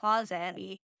for the closet.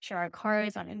 We share our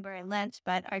cars on Uber and Lyft,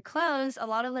 but our clothes, a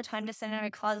lot of the time, just sit in our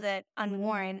closet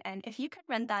unworn. And if you could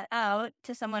rent that out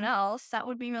to someone else, that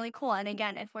would be really cool. And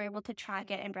again, if we're able to track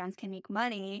it and brands can make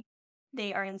money,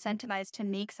 they are incentivized to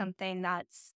make something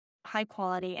that's high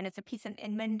quality and it's a piece of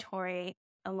inventory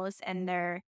almost in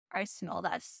their arsenal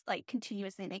that's like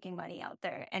continuously making money out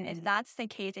there. And if that's the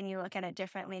case and you look at it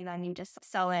differently, then you just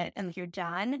sell it and you're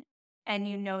done. And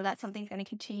you know that something's going to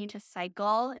continue to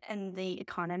cycle in the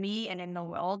economy and in the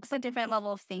world. It's a different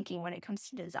level of thinking when it comes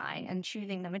to design and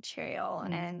choosing the material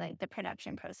and like the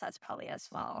production process probably as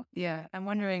well. Yeah. I'm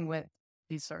wondering with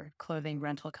these sort of clothing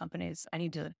rental companies, I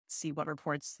need to see what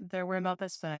reports there were about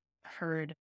this, but I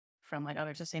heard from like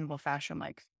other sustainable fashion,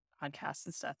 like podcasts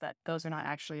and stuff, that those are not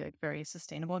actually like very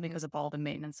sustainable because of all the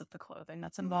maintenance of the clothing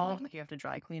that's involved. Like you have to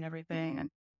dry clean everything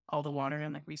and all the water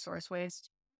and like resource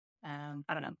waste. I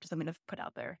don't know, just something to put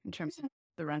out there in terms of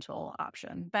the rental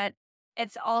option. But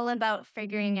it's all about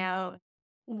figuring out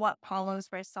what problems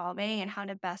we're solving and how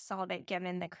to best solve it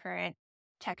given the current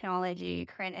technology,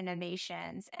 current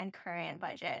innovations, and current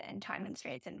budget and time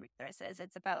constraints and resources.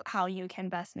 It's about how you can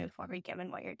best move forward given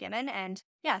what you're given. And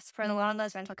yes, for a lot of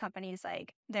those rental companies,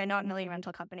 like they're not really a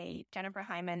rental company. Jennifer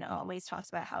Hyman always talks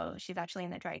about how she's actually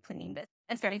in the dry cleaning business.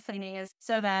 And dry cleaning is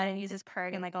so bad and uses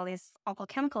perg and like all these awful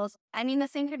chemicals. I mean, the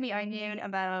same could be argued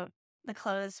about the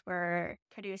clothes we're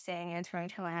producing and throwing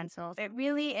to landfills. It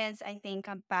really is, I think,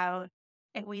 about,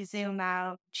 if we zoom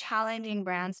out, challenging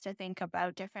brands to think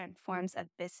about different forms of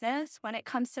business when it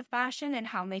comes to fashion and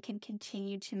how they can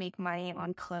continue to make money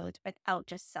on clothes without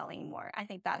just selling more. I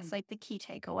think that's like the key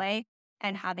takeaway,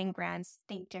 and having brands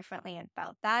think differently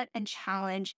about that and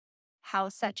challenge how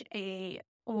such a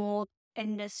old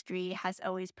industry has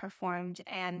always performed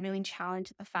and really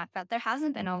challenged the fact that there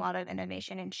hasn't been a lot of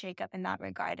innovation and shakeup in that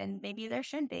regard. And maybe there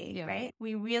should be, right?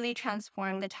 We really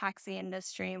transformed the taxi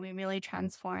industry. We really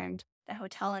transformed the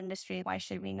hotel industry. Why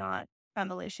should we not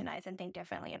revolutionize and think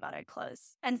differently about our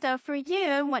clothes? And so for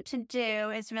you, what to do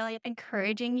is really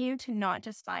encouraging you to not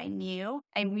just buy new.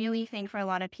 I really think for a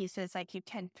lot of pieces, like you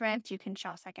can thrift, you can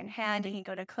shop secondhand, you can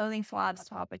go to clothing swaps,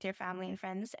 swap with your family and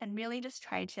friends, and really just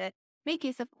try to make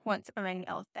use of what's already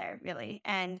out there, really,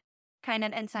 and kind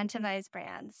of incentivize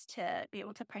brands to be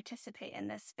able to participate in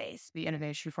this space. The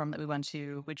innovation forum that we went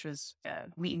to, which was a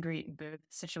meet and greet booth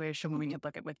situation where we could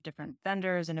look at with different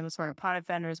vendors, and it was sort of product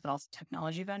vendors, but also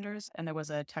technology vendors. And there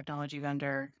was a technology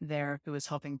vendor there who was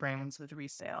helping brands with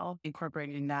resale,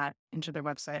 incorporating that into their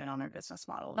website and on their business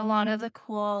model. A lot of the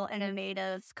cool,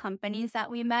 innovative companies that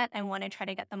we met, I want to try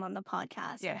to get them on the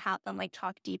podcast or have them like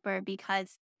talk deeper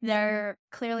because they're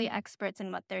clearly experts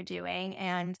in what they're doing.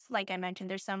 And like I mentioned,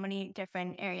 there's so many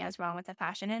different areas wrong with the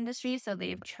fashion industry. So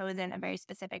they've chosen a very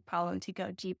specific problem to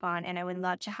go deep on. And I would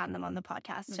love to have them on the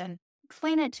podcast and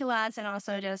explain it to us and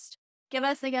also just give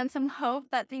us, again, some hope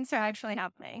that things are actually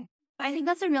happening. I think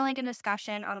that's a really good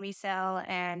discussion on resale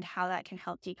and how that can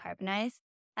help decarbonize.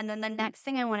 And then the next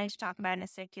thing I wanted to talk about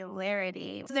is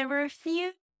circularity. So there were a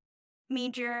few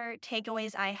major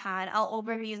takeaways I had. I'll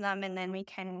overview them and then we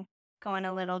can go on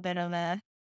a little bit of a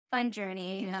fun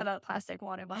journey about plastic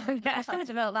water bottles. I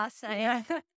talked about last night.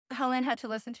 Helen had to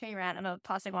listen to me rant about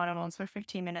plastic water bottles for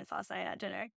 15 minutes last night at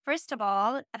dinner. First of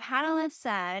all, a panelist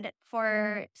said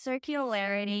for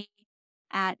circularity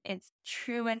at its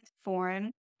truest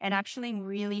form, it actually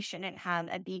really shouldn't have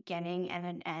a beginning and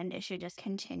an end. It should just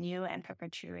continue in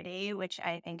perpetuity, which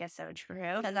I think is so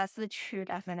true because that's the true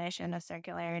definition of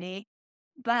circularity.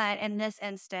 But in this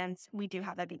instance, we do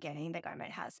have a beginning. The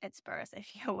garment has its birth, if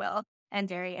you will. And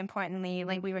very importantly,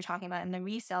 like we were talking about in the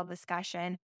resale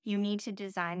discussion, you need to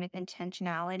design with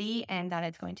intentionality and that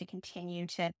it's going to continue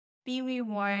to be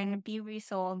reworn, be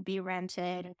resold, be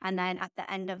rented, and then at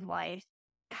the end of life,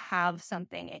 have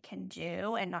something it can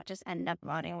do and not just end up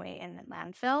rotting away in the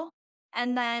landfill.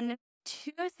 And then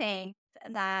two things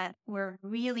that were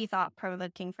really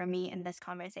thought-provoking for me in this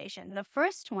conversation. The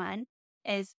first one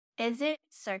is it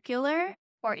circular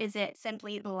or is it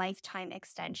simply lifetime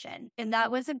extension? And that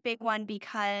was a big one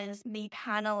because the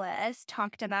panelists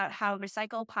talked about how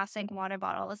recycled plastic water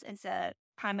bottles is a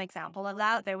prime example of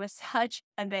that. There was such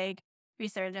a big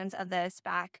resurgence of this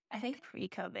back, I think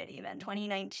pre-COVID even,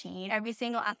 2019. Every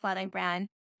single athletic brand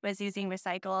was using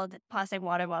recycled plastic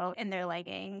water bottle in their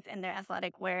leggings, in their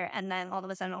athletic wear. And then all of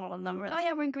a sudden, all of them were, oh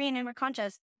yeah, we're green and we're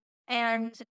conscious.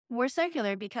 And we're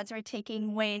circular because we're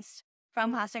taking waste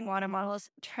from plastic water bottles,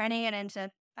 turning it into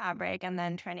fabric and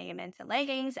then turning it into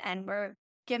leggings, and we're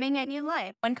giving it new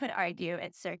life. One could argue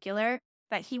it's circular,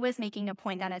 but he was making a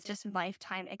point that it's just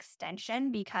lifetime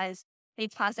extension because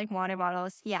these plastic water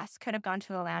bottles, yes, could have gone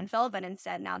to a landfill, but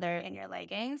instead now they're in your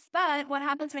leggings. But what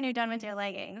happens when you're done with your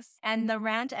leggings? And the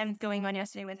rant I'm going on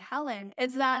yesterday with Helen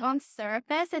is that on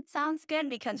surface, it sounds good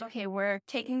because, okay, we're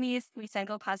taking these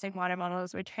recycled plastic water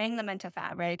bottles, we're turning them into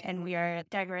fabric, and we are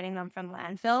diverting them from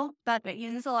landfill. But it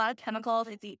uses a lot of chemicals,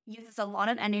 it uses a lot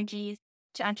of energy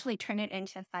to actually turn it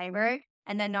into fiber.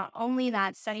 And then not only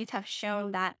that, studies have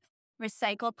shown that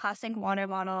recycled plastic water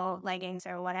bottle leggings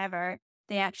or whatever,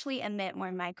 they actually emit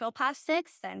more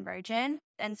microplastics than virgin.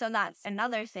 And so that's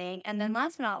another thing. And then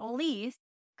last but not least,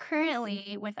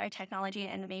 currently with our technology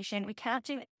and innovation, we cannot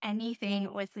do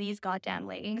anything with these goddamn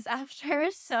leggings after.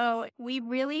 So we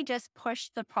really just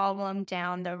pushed the problem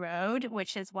down the road,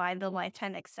 which is why the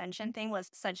lifetime extension thing was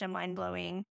such a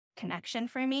mind-blowing connection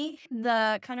for me.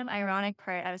 The kind of ironic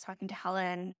part I was talking to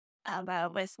Helen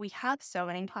about was we have so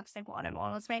many plastic water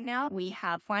bottles right now. We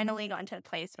have finally gotten to a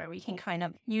place where we can kind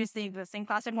of use the existing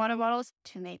plastic water bottles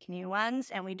to make new ones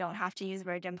and we don't have to use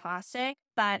virgin plastic.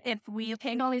 But if we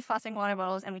take all these plastic water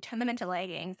bottles and we turn them into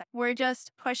leggings, we're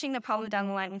just pushing the problem down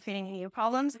the line and creating new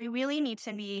problems. We really need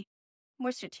to be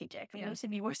more strategic. We need to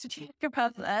be more strategic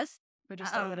about this. But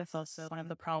just know that it's also one of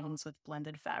the problems with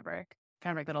blended fabric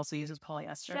that also uses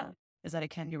polyester. Is that it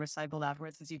can be recycled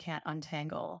afterwards since you can't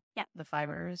untangle the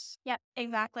fibers. Yep,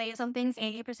 exactly. Something's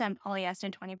 80%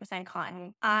 polyester, 20%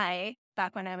 cotton.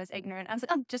 Back when I was ignorant, I was like,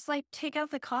 oh, just like take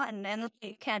out the cotton, and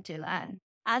you can't do that.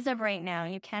 As of right now,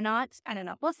 you cannot. I don't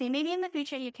know. We'll see. Maybe in the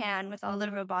future you can with all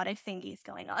the robotic thingies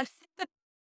going on.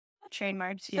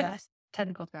 Trademarked. Yes.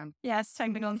 Technical term. Yes,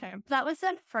 technical term. That was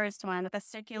the first one, the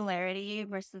circularity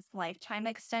versus lifetime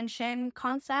extension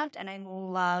concept. And I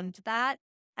loved that.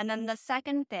 And then the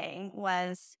second thing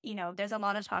was, there's a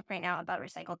lot of talk right now about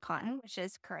recycled cotton, which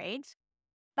is great.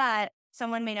 But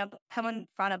someone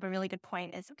brought up a really good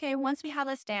point is, okay, once we have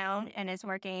this down and it's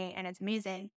working and it's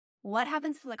amazing, what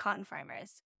happens to the cotton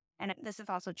farmers? And this is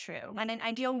also true. In an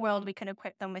ideal world, we could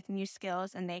equip them with new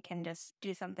skills and they can just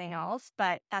do something else,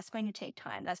 but that's going to take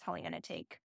time. That's probably going to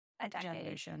take a decade.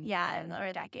 Generation. Yeah, or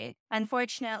a decade.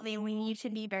 Unfortunately, we need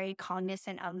to be very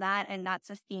cognizant of that. And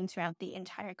that's a theme throughout the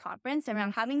entire conference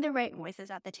around having the right voices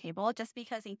at the table. Just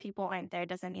because these people aren't there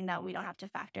doesn't mean that we don't have to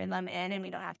factor them in and we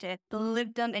don't have to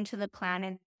loop them into the plan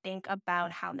and think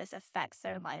about how this affects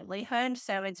their livelihood.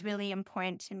 So it's really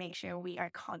important to make sure we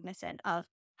are cognizant of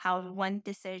how one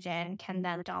decision can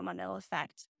then domino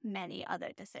affect many other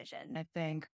decisions. I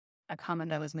think a comment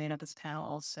that was made at this panel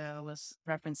also was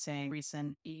referencing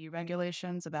recent EU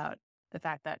regulations about the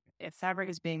fact that if fabric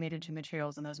is being made into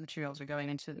materials and those materials are going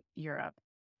into Europe,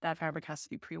 that fabric has to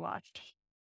be pre-washed.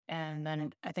 And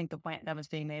then I think the point that was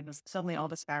being made was suddenly all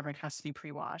this fabric has to be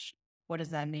pre-washed. What does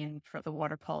that mean for the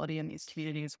water quality in these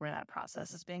communities where that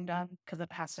process is being done? Because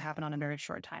it has to happen on a very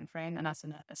short time frame. And that's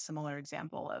a similar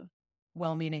example of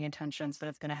well-meaning intentions, but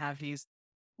it's going to have these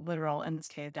literal, in this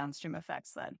case, downstream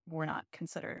effects that were not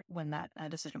considered when that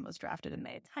decision was drafted and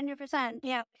made. 100%.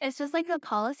 Yeah. It's just like the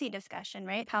policy discussion,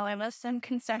 right? How I was so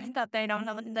concerned that they don't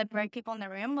know the right people in the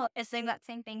room. Well, it's like that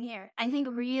same thing here. I think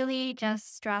really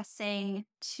just stressing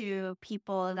to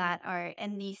people that are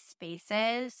in these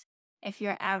spaces, if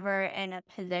you're ever in a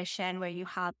position where you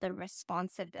have the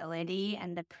responsibility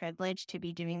and the privilege to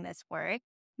be doing this work,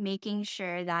 making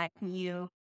sure that you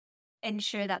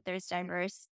ensure that there's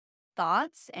diverse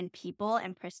thoughts and people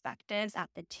and perspectives at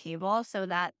the table so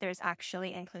that there's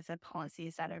actually inclusive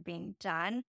policies that are being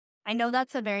done. I know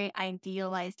that's a very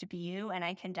idealized view, and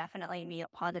I can definitely be a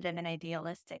positive and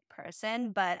idealistic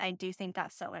person, but I do think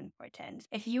that's so important.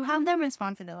 If you have the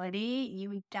responsibility,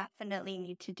 you definitely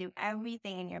need to do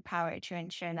everything in your power to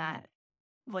ensure that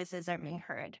voices are being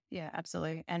heard. Yeah,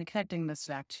 absolutely. And connecting this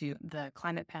back to the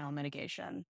climate panel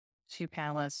mitigation, two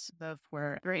panelists both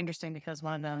were very interesting because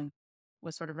one of them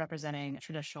was sort of representing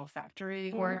traditional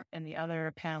factory work, and the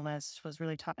other panelist was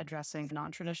really addressing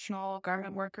non-traditional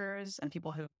garment workers and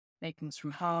people who make things from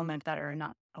home and that are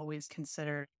not always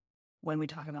considered when we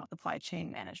talk about supply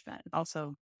chain management.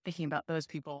 Also thinking about those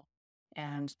people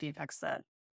and the effects that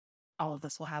all of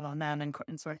this will have on them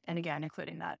and again,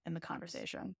 including that in the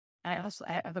conversation. And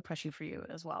I have a question for you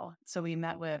as well. So we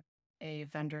met with a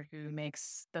vendor who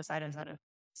makes those items out of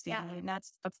steel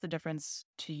nets. What's the difference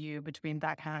to you between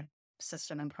that kind of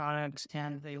system and product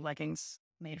and the leggings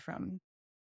made from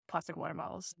plastic water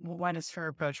bottles? Why does her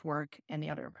approach work and the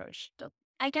other approach doesn't?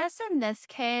 I guess in this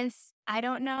case, I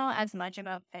don't know as much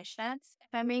about fish nets, if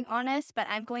I'm being honest, but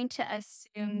I'm going to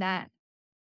assume that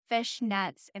fish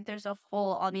nets, if there's a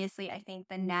hole, obviously, I think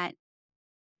the net,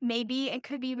 maybe it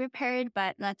could be repaired,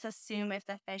 but let's assume if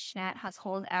the fish net has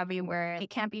holes everywhere,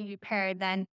 it can't be repaired,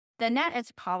 then the net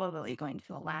is probably going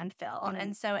to a landfill.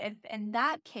 And so if in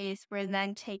that case, we're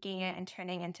then taking it and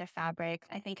turning into fabric,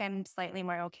 I think I'm slightly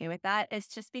more okay with that. It's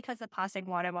just because the plastic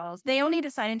water bottles, they only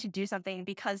decided to do something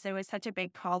because there was such a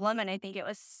big problem. And I think it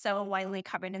was so widely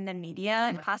covered in the media.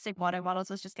 And plastic water bottles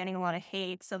was just getting a lot of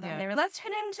hate. So then they were, let's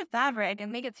turn it into fabric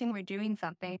and make it seem we're doing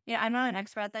something. Yeah, I'm not an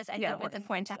expert at this. I know it's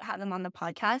important to have them on the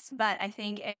podcast. But I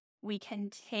think if we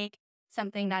can take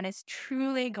something that is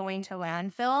truly going to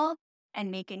landfill and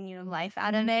make a new life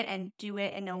out of it and do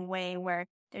it in a way where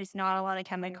there's not a lot of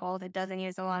chemicals, it doesn't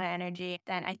use a lot of energy,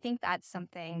 then I think that's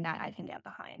something that I can get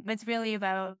behind. But it's really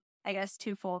about, I guess,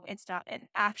 twofold. It's not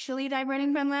actually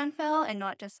diverting from landfill and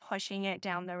not just pushing it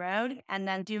down the road and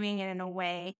then doing it in a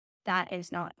way that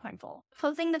is not harmful.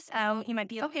 Closing this out, you might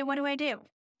be, okay, what do I do?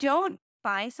 Don't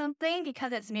buy something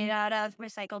because it's made out of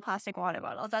recycled plastic water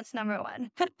bottles. That's number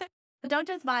one. But don't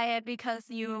just buy it because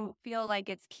you feel like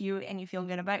it's cute and you feel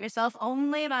good about yourself.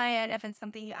 Only buy it if it's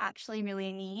something you actually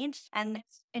really need. And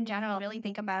in general, really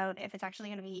think about if it's actually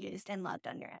going to be used and loved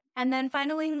on your end. And then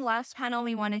finally, the last panel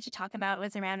we wanted to talk about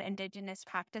was around Indigenous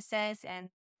practices and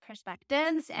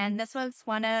perspectives. And this was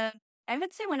I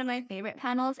would say one of my favorite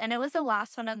panels. And it was the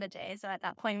last one of the day. So at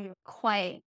that point, we were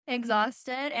quite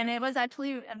exhausted, and it was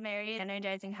actually a very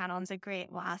energizing panel. It's a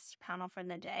great last panel for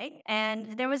the day,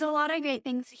 and there was a lot of great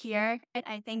things here.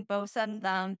 I think both of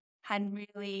them had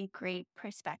really great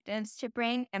perspectives to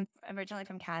bring. I'm originally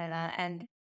from Canada, and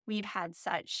we've had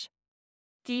such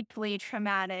deeply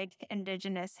traumatic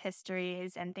Indigenous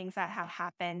histories and things that have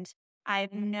happened.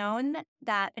 I've known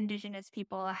that Indigenous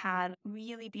people had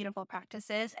really beautiful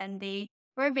practices, and they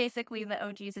were basically the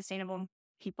OG sustainable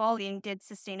people. They did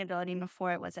sustainability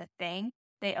before it was a thing.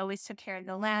 They always took care of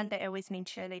the land. They always made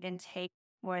sure they didn't take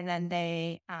more than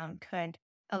they could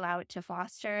allow it to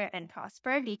foster and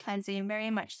prosper because they very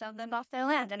much so live off their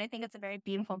land. And I think it's a very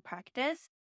beautiful practice.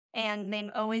 And they've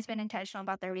always been intentional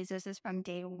about their resources from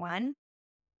day one.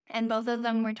 And both of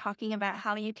them were talking about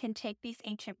how you can take these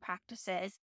ancient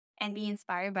practices and be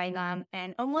inspired by them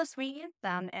and almost reuse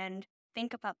them and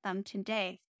think about them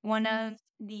today. One of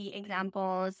the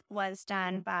examples was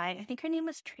done by, I think her name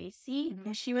was Tracy.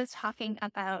 And she was talking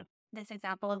about this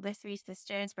example of the three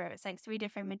sisters where it was like three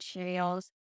different materials.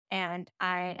 And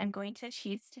I am going to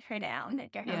chase her down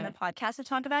and get her on the podcast to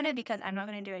talk about it because I'm not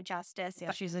going to do it justice.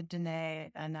 Yeah, she's a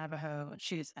Dene, a Navajo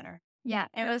shoe designer. Yeah,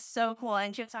 it was so cool.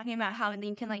 And she was talking about how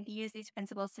you can like use these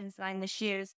principles to design the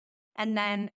shoes. And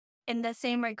then in the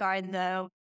same regard, though,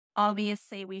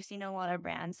 obviously we've seen a lot of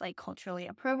brands like culturally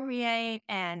appropriate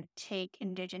and take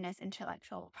indigenous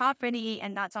intellectual property,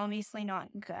 and that's obviously not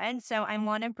good. So I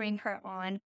want to bring her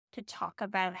on to talk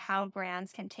about how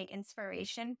brands can take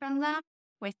inspiration from them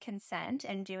with consent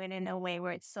and do it in a way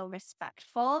where it's so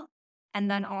respectful. And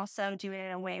then also do it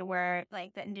in a way where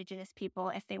like the indigenous people,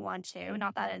 if they want to,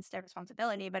 not that it's their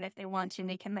responsibility, but if they want to,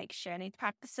 they can like share these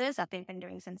practices that they've been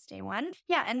doing since day one.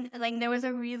 Yeah. And like there was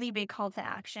a really big call to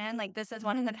action. Like this is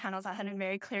one of the panels that had a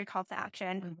very clear call to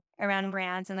action around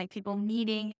brands and like people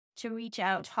needing to reach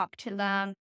out, talk to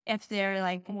them if they're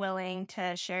like willing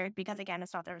to share, because again,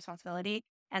 it's not their responsibility,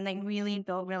 and like really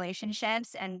build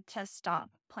relationships and to stop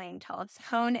playing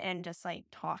telephone and just like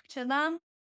talk to them.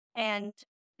 And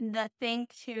the thing,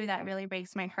 too, that really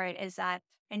breaks my heart is that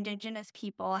indigenous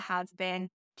people have been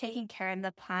taking care of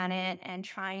the planet and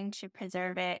trying to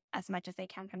preserve it as much as they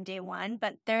can from day one,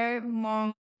 but they're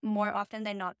more often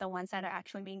than not the ones that are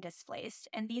actually being displaced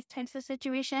in these types of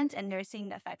situations, and they're seeing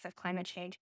the effects of climate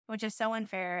change, which is so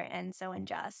unfair and so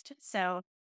unjust. So,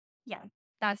 yeah,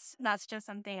 that's just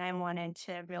something I wanted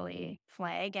to really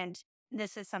flag, and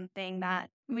this is something that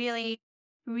really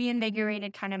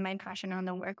reinvigorated kind of my passion on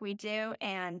the work we do,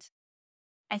 and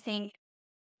I think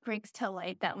brings to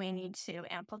light that we need to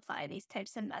amplify these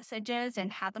types of messages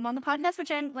and have them on the podcast,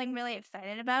 which I'm like really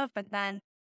excited about, but then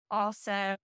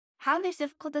also have these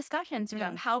difficult discussions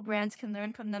about how brands can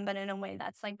learn from them, but in a way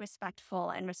that's like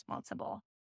respectful and responsible.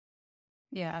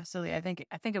 Yeah, absolutely. I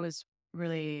think I was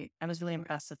really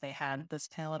impressed that they had this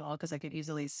panel at all, because I could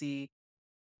easily see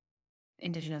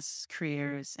indigenous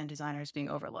creators and designers being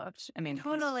overlooked. I mean,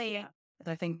 Totally.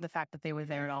 I think the fact that they were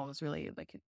there at all was really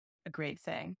like a great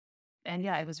thing. And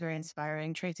yeah, it was very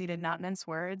inspiring. Tracy did not mince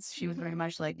words. She was very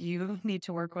much like, you need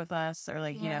to work with us, or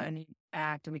like, and you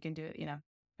act and we can do it.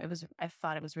 I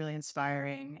thought it was really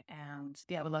inspiring, and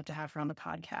yeah, I would love to have her on the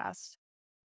podcast.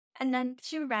 And then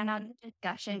to round out the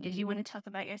discussion, did you want to talk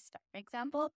about your star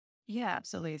example? Yeah,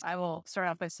 absolutely. I will start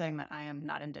off by saying that I am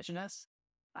not indigenous.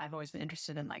 I've always been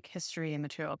interested in like history and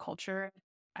material culture.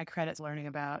 I credit learning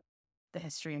about the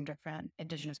history of different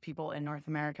indigenous people in North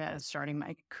America as starting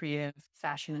my creative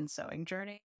fashion and sewing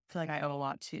journey. I feel like I owe a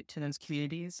lot to those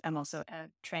communities. I'm also a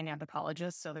trained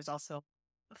anthropologist, so there's also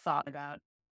a thought about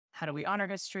how do we honor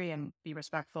history and be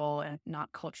respectful and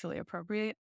not culturally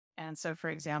appropriate. And so, for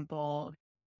example,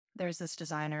 there's this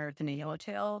designer, Dene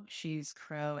Yellowtail. She's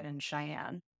Crow and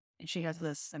Cheyenne, and she has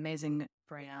this amazing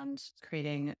brand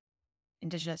creating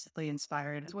indigenously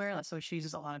inspired wear. So she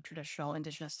uses a lot of traditional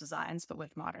indigenous designs, but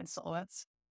with modern silhouettes.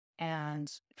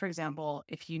 And for example,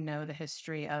 if you know the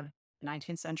history of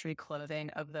 19th century clothing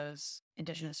of those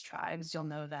indigenous tribes, you'll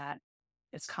know that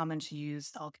it's common to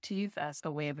use elk teeth as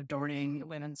a way of adorning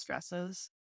women's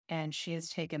dresses. And she has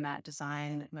taken that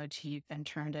design motif and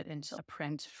turned it into a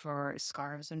print for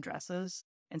scarves and dresses.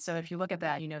 And so if you look at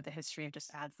that, the history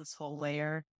just adds this whole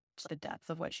layer to the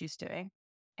depth of what she's doing.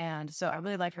 And so I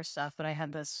really like her stuff, but I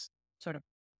had this sort of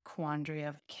quandary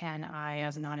of, can I,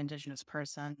 as a non-indigenous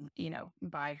person,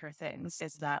 buy her things?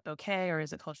 Is that okay? Or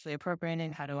is it culturally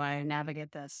appropriating? How do I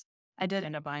navigate this? I did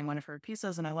end up buying one of her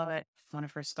pieces and I love it, one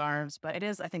of her scarves, but it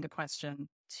is, I think, a question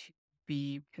to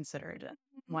be considered, and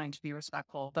wanting to be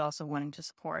respectful, but also wanting to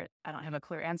support. I don't have a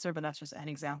clear answer, but that's just an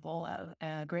example of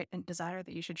a great designer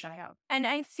that you should check out. And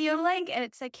I feel like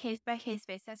it's a case by case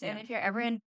basis. And if you're ever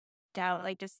in doubt,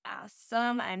 like just ask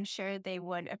them. I'm sure they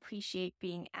would appreciate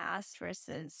being asked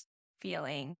versus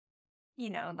feeling,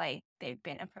 like they've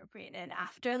been appropriated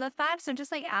after the fact. So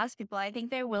just like ask people. I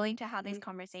think they're willing to have these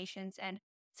conversations, and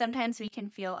sometimes we can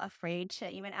feel afraid to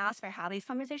even ask or have these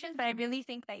conversations, but I really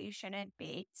think that you shouldn't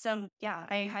be. So yeah,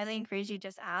 I highly encourage you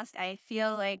just ask. I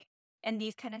feel like in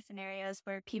these kind of scenarios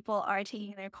where people are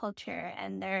taking their culture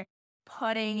and they're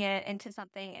putting it into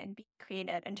something and being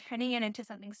creative and turning it into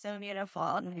something so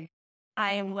beautiful,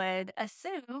 I would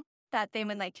assume that they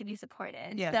would like to be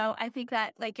supported. Yeah. So I think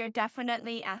that like you're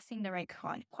definitely asking the right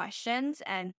questions,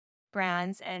 and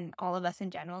brands and all of us in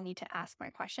general need to ask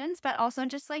more questions, but also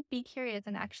just like be curious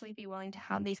and actually be willing to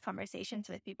have these conversations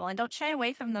with people and don't shy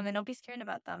away from them and don't be scared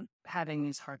about them. Having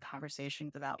these hard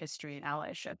conversations about history and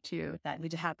allyship too, that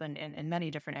need to happen in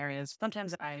many different areas.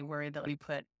 Sometimes I worry that we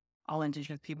put all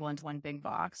Indigenous people into one big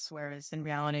box, whereas in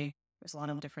reality, there's a lot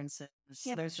of differences.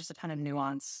 Yep. There's just a ton of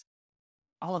nuance.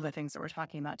 All of the things that we're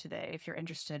talking about today, if you're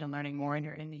interested in learning more and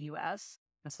you're in the US,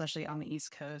 especially on the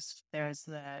East Coast, there's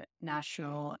the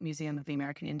National Museum of the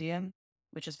American Indian,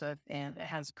 which is both, and it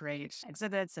has great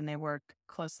exhibits and they work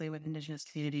closely with Indigenous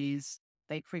communities.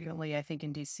 They frequently, I think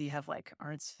in DC, have like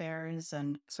arts fairs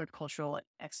and sort of cultural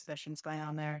exhibitions going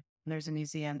on there. And there's a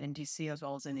museum in DC as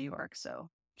well as in New York. So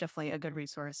definitely a good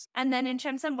resource. And then in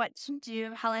terms of what to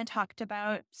do, Helen talked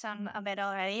about some of it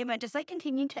already, but just like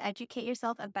continue to educate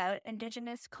yourself about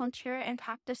Indigenous culture and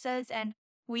practices. And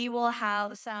we will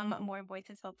have some more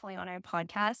voices hopefully on our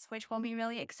podcast, which will be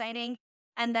really exciting.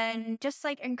 And then just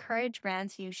like encourage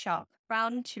brands you shop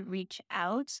around to reach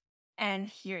out and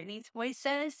hear these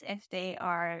voices if they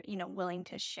are, willing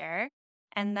to share.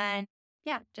 And then,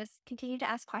 just continue to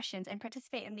ask questions and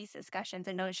participate in these discussions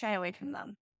and don't shy away from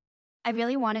them. I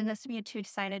really wanted this to be a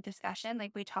two-sided discussion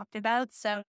like we talked about.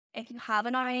 So if you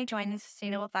haven't already joined the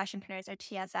Sustainable Fashionpreneurs or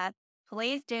TSF,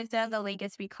 please do so. The link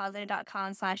is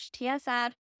recloseted.com/TSF.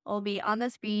 It will be on the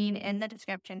screen in the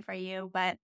description for you.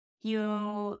 But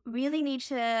you really need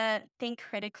to think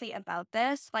critically about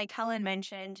this. Like Helen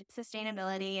mentioned,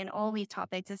 sustainability and all these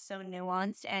topics is so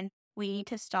nuanced and we need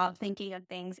to stop thinking of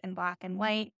things in black and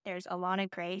white. There's a lot of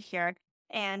gray here.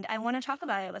 And I want to talk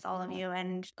about it with all of you.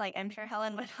 And I'm sure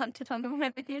Helen would want to talk about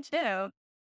it with you too.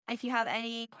 If you have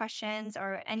any questions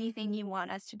or anything you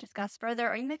want us to discuss further,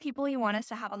 or even people you want us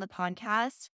to have on the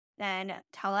podcast, then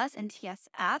tell us in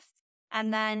TSF.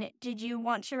 And then did you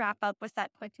want to wrap up with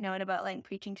that quick note about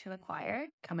preaching to the choir?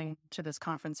 Coming to this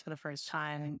conference for the first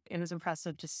time, it was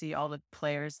impressive to see all the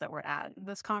players that were at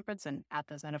this conference and at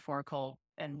this metaphorical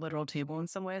and literal table in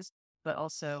some ways, but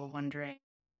also wondering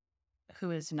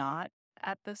who is not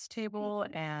at this table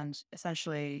and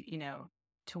essentially,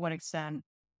 to what extent,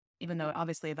 even though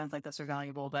obviously events like this are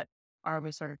valuable, but are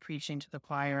we sort of preaching to the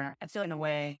choir? I feel in a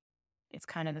way, it's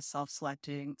kind of a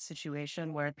self-selecting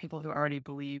situation where people who already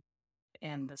believe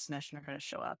in this mission are going to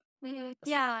show up.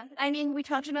 Yeah. We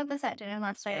talked about this at dinner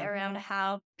last night around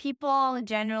how people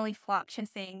generally flock to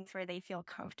things where they feel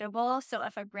comfortable. So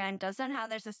if a brand doesn't have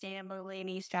their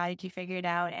sustainability strategy figured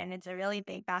out and it's a really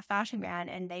big fast fashion brand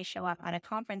and they show up at a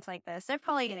conference like this, they're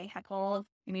probably getting heckled.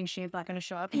 You mean she's not going to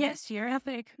show up? Yes, you're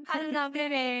epic. I don't know.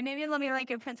 Maybe let me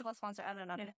your principal sponsor. I don't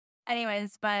know.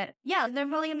 Anyways, but yeah, they're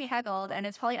probably going to be heckled and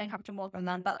it's probably uncomfortable for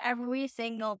them. But every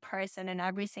single person and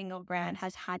every single brand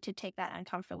has had to take that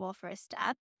uncomfortable first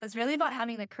step. It's really about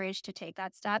having the courage to take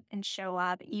that step and show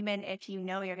up, even if you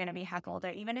know you're going to be heckled,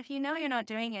 or even if you know you're not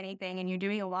doing anything and you're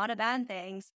doing a lot of bad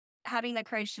things, having the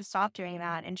courage to stop doing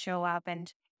that and show up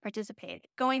and participate.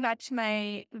 Going back to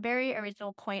my very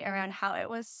original point around how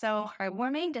it was so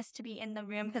heartwarming just to be in the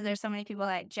room because there's so many people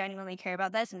that genuinely care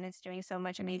about this and it's doing so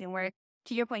much amazing work.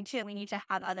 To your point too, we need to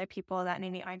have other people that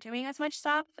maybe aren't doing as much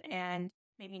stuff and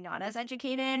maybe not as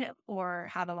educated or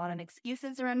have a lot of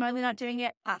excuses around why they're not doing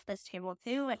it at this table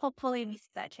too. And hopefully we see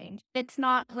that change. It's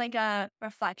not like a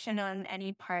reflection on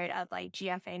any part of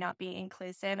GFA not being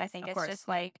inclusive. I think it's just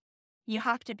you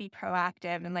have to be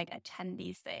proactive and attend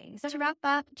these things. So to wrap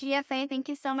up, GFA, thank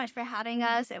you so much for having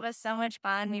us. It was so much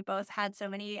fun. We both had so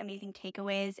many amazing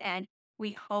takeaways and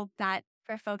we hope that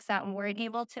for folks that weren't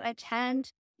able to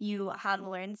attend, you have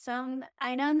learned some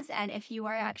items. And if you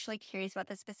are actually curious about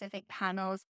the specific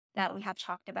panels that we have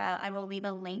talked about, I will leave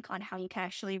a link on how you can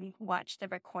actually watch the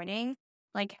recording.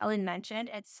 Like Helen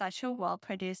mentioned, it's such a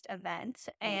well-produced event.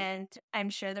 And I'm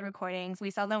sure the recordings,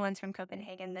 we saw the ones from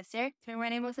Copenhagen this year, so we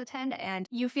weren't able to attend, and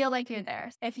you feel like you're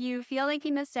there. If you feel like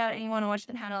you missed out and you want to watch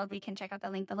the panel, we can check out the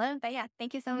link below. But yeah,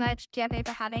 thank you so much, GFA,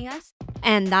 for having us.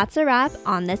 And that's a wrap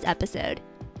on this episode.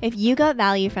 If you got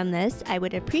value from this, I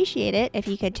would appreciate it if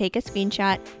you could take a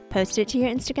screenshot, post it to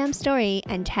your Instagram story,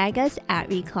 and tag us at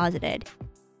Recloseted.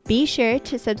 Be sure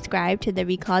to subscribe to the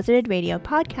Recloseted Radio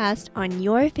podcast on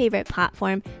your favorite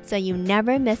platform so you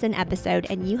never miss an episode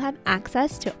and you have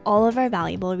access to all of our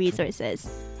valuable resources.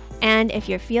 And if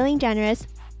you're feeling generous,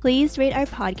 please rate our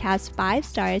podcast 5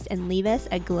 stars and leave us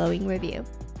a glowing review.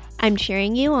 I'm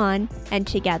cheering you on, and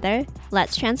together,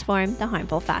 let's transform the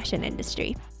harmful fashion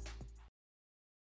industry.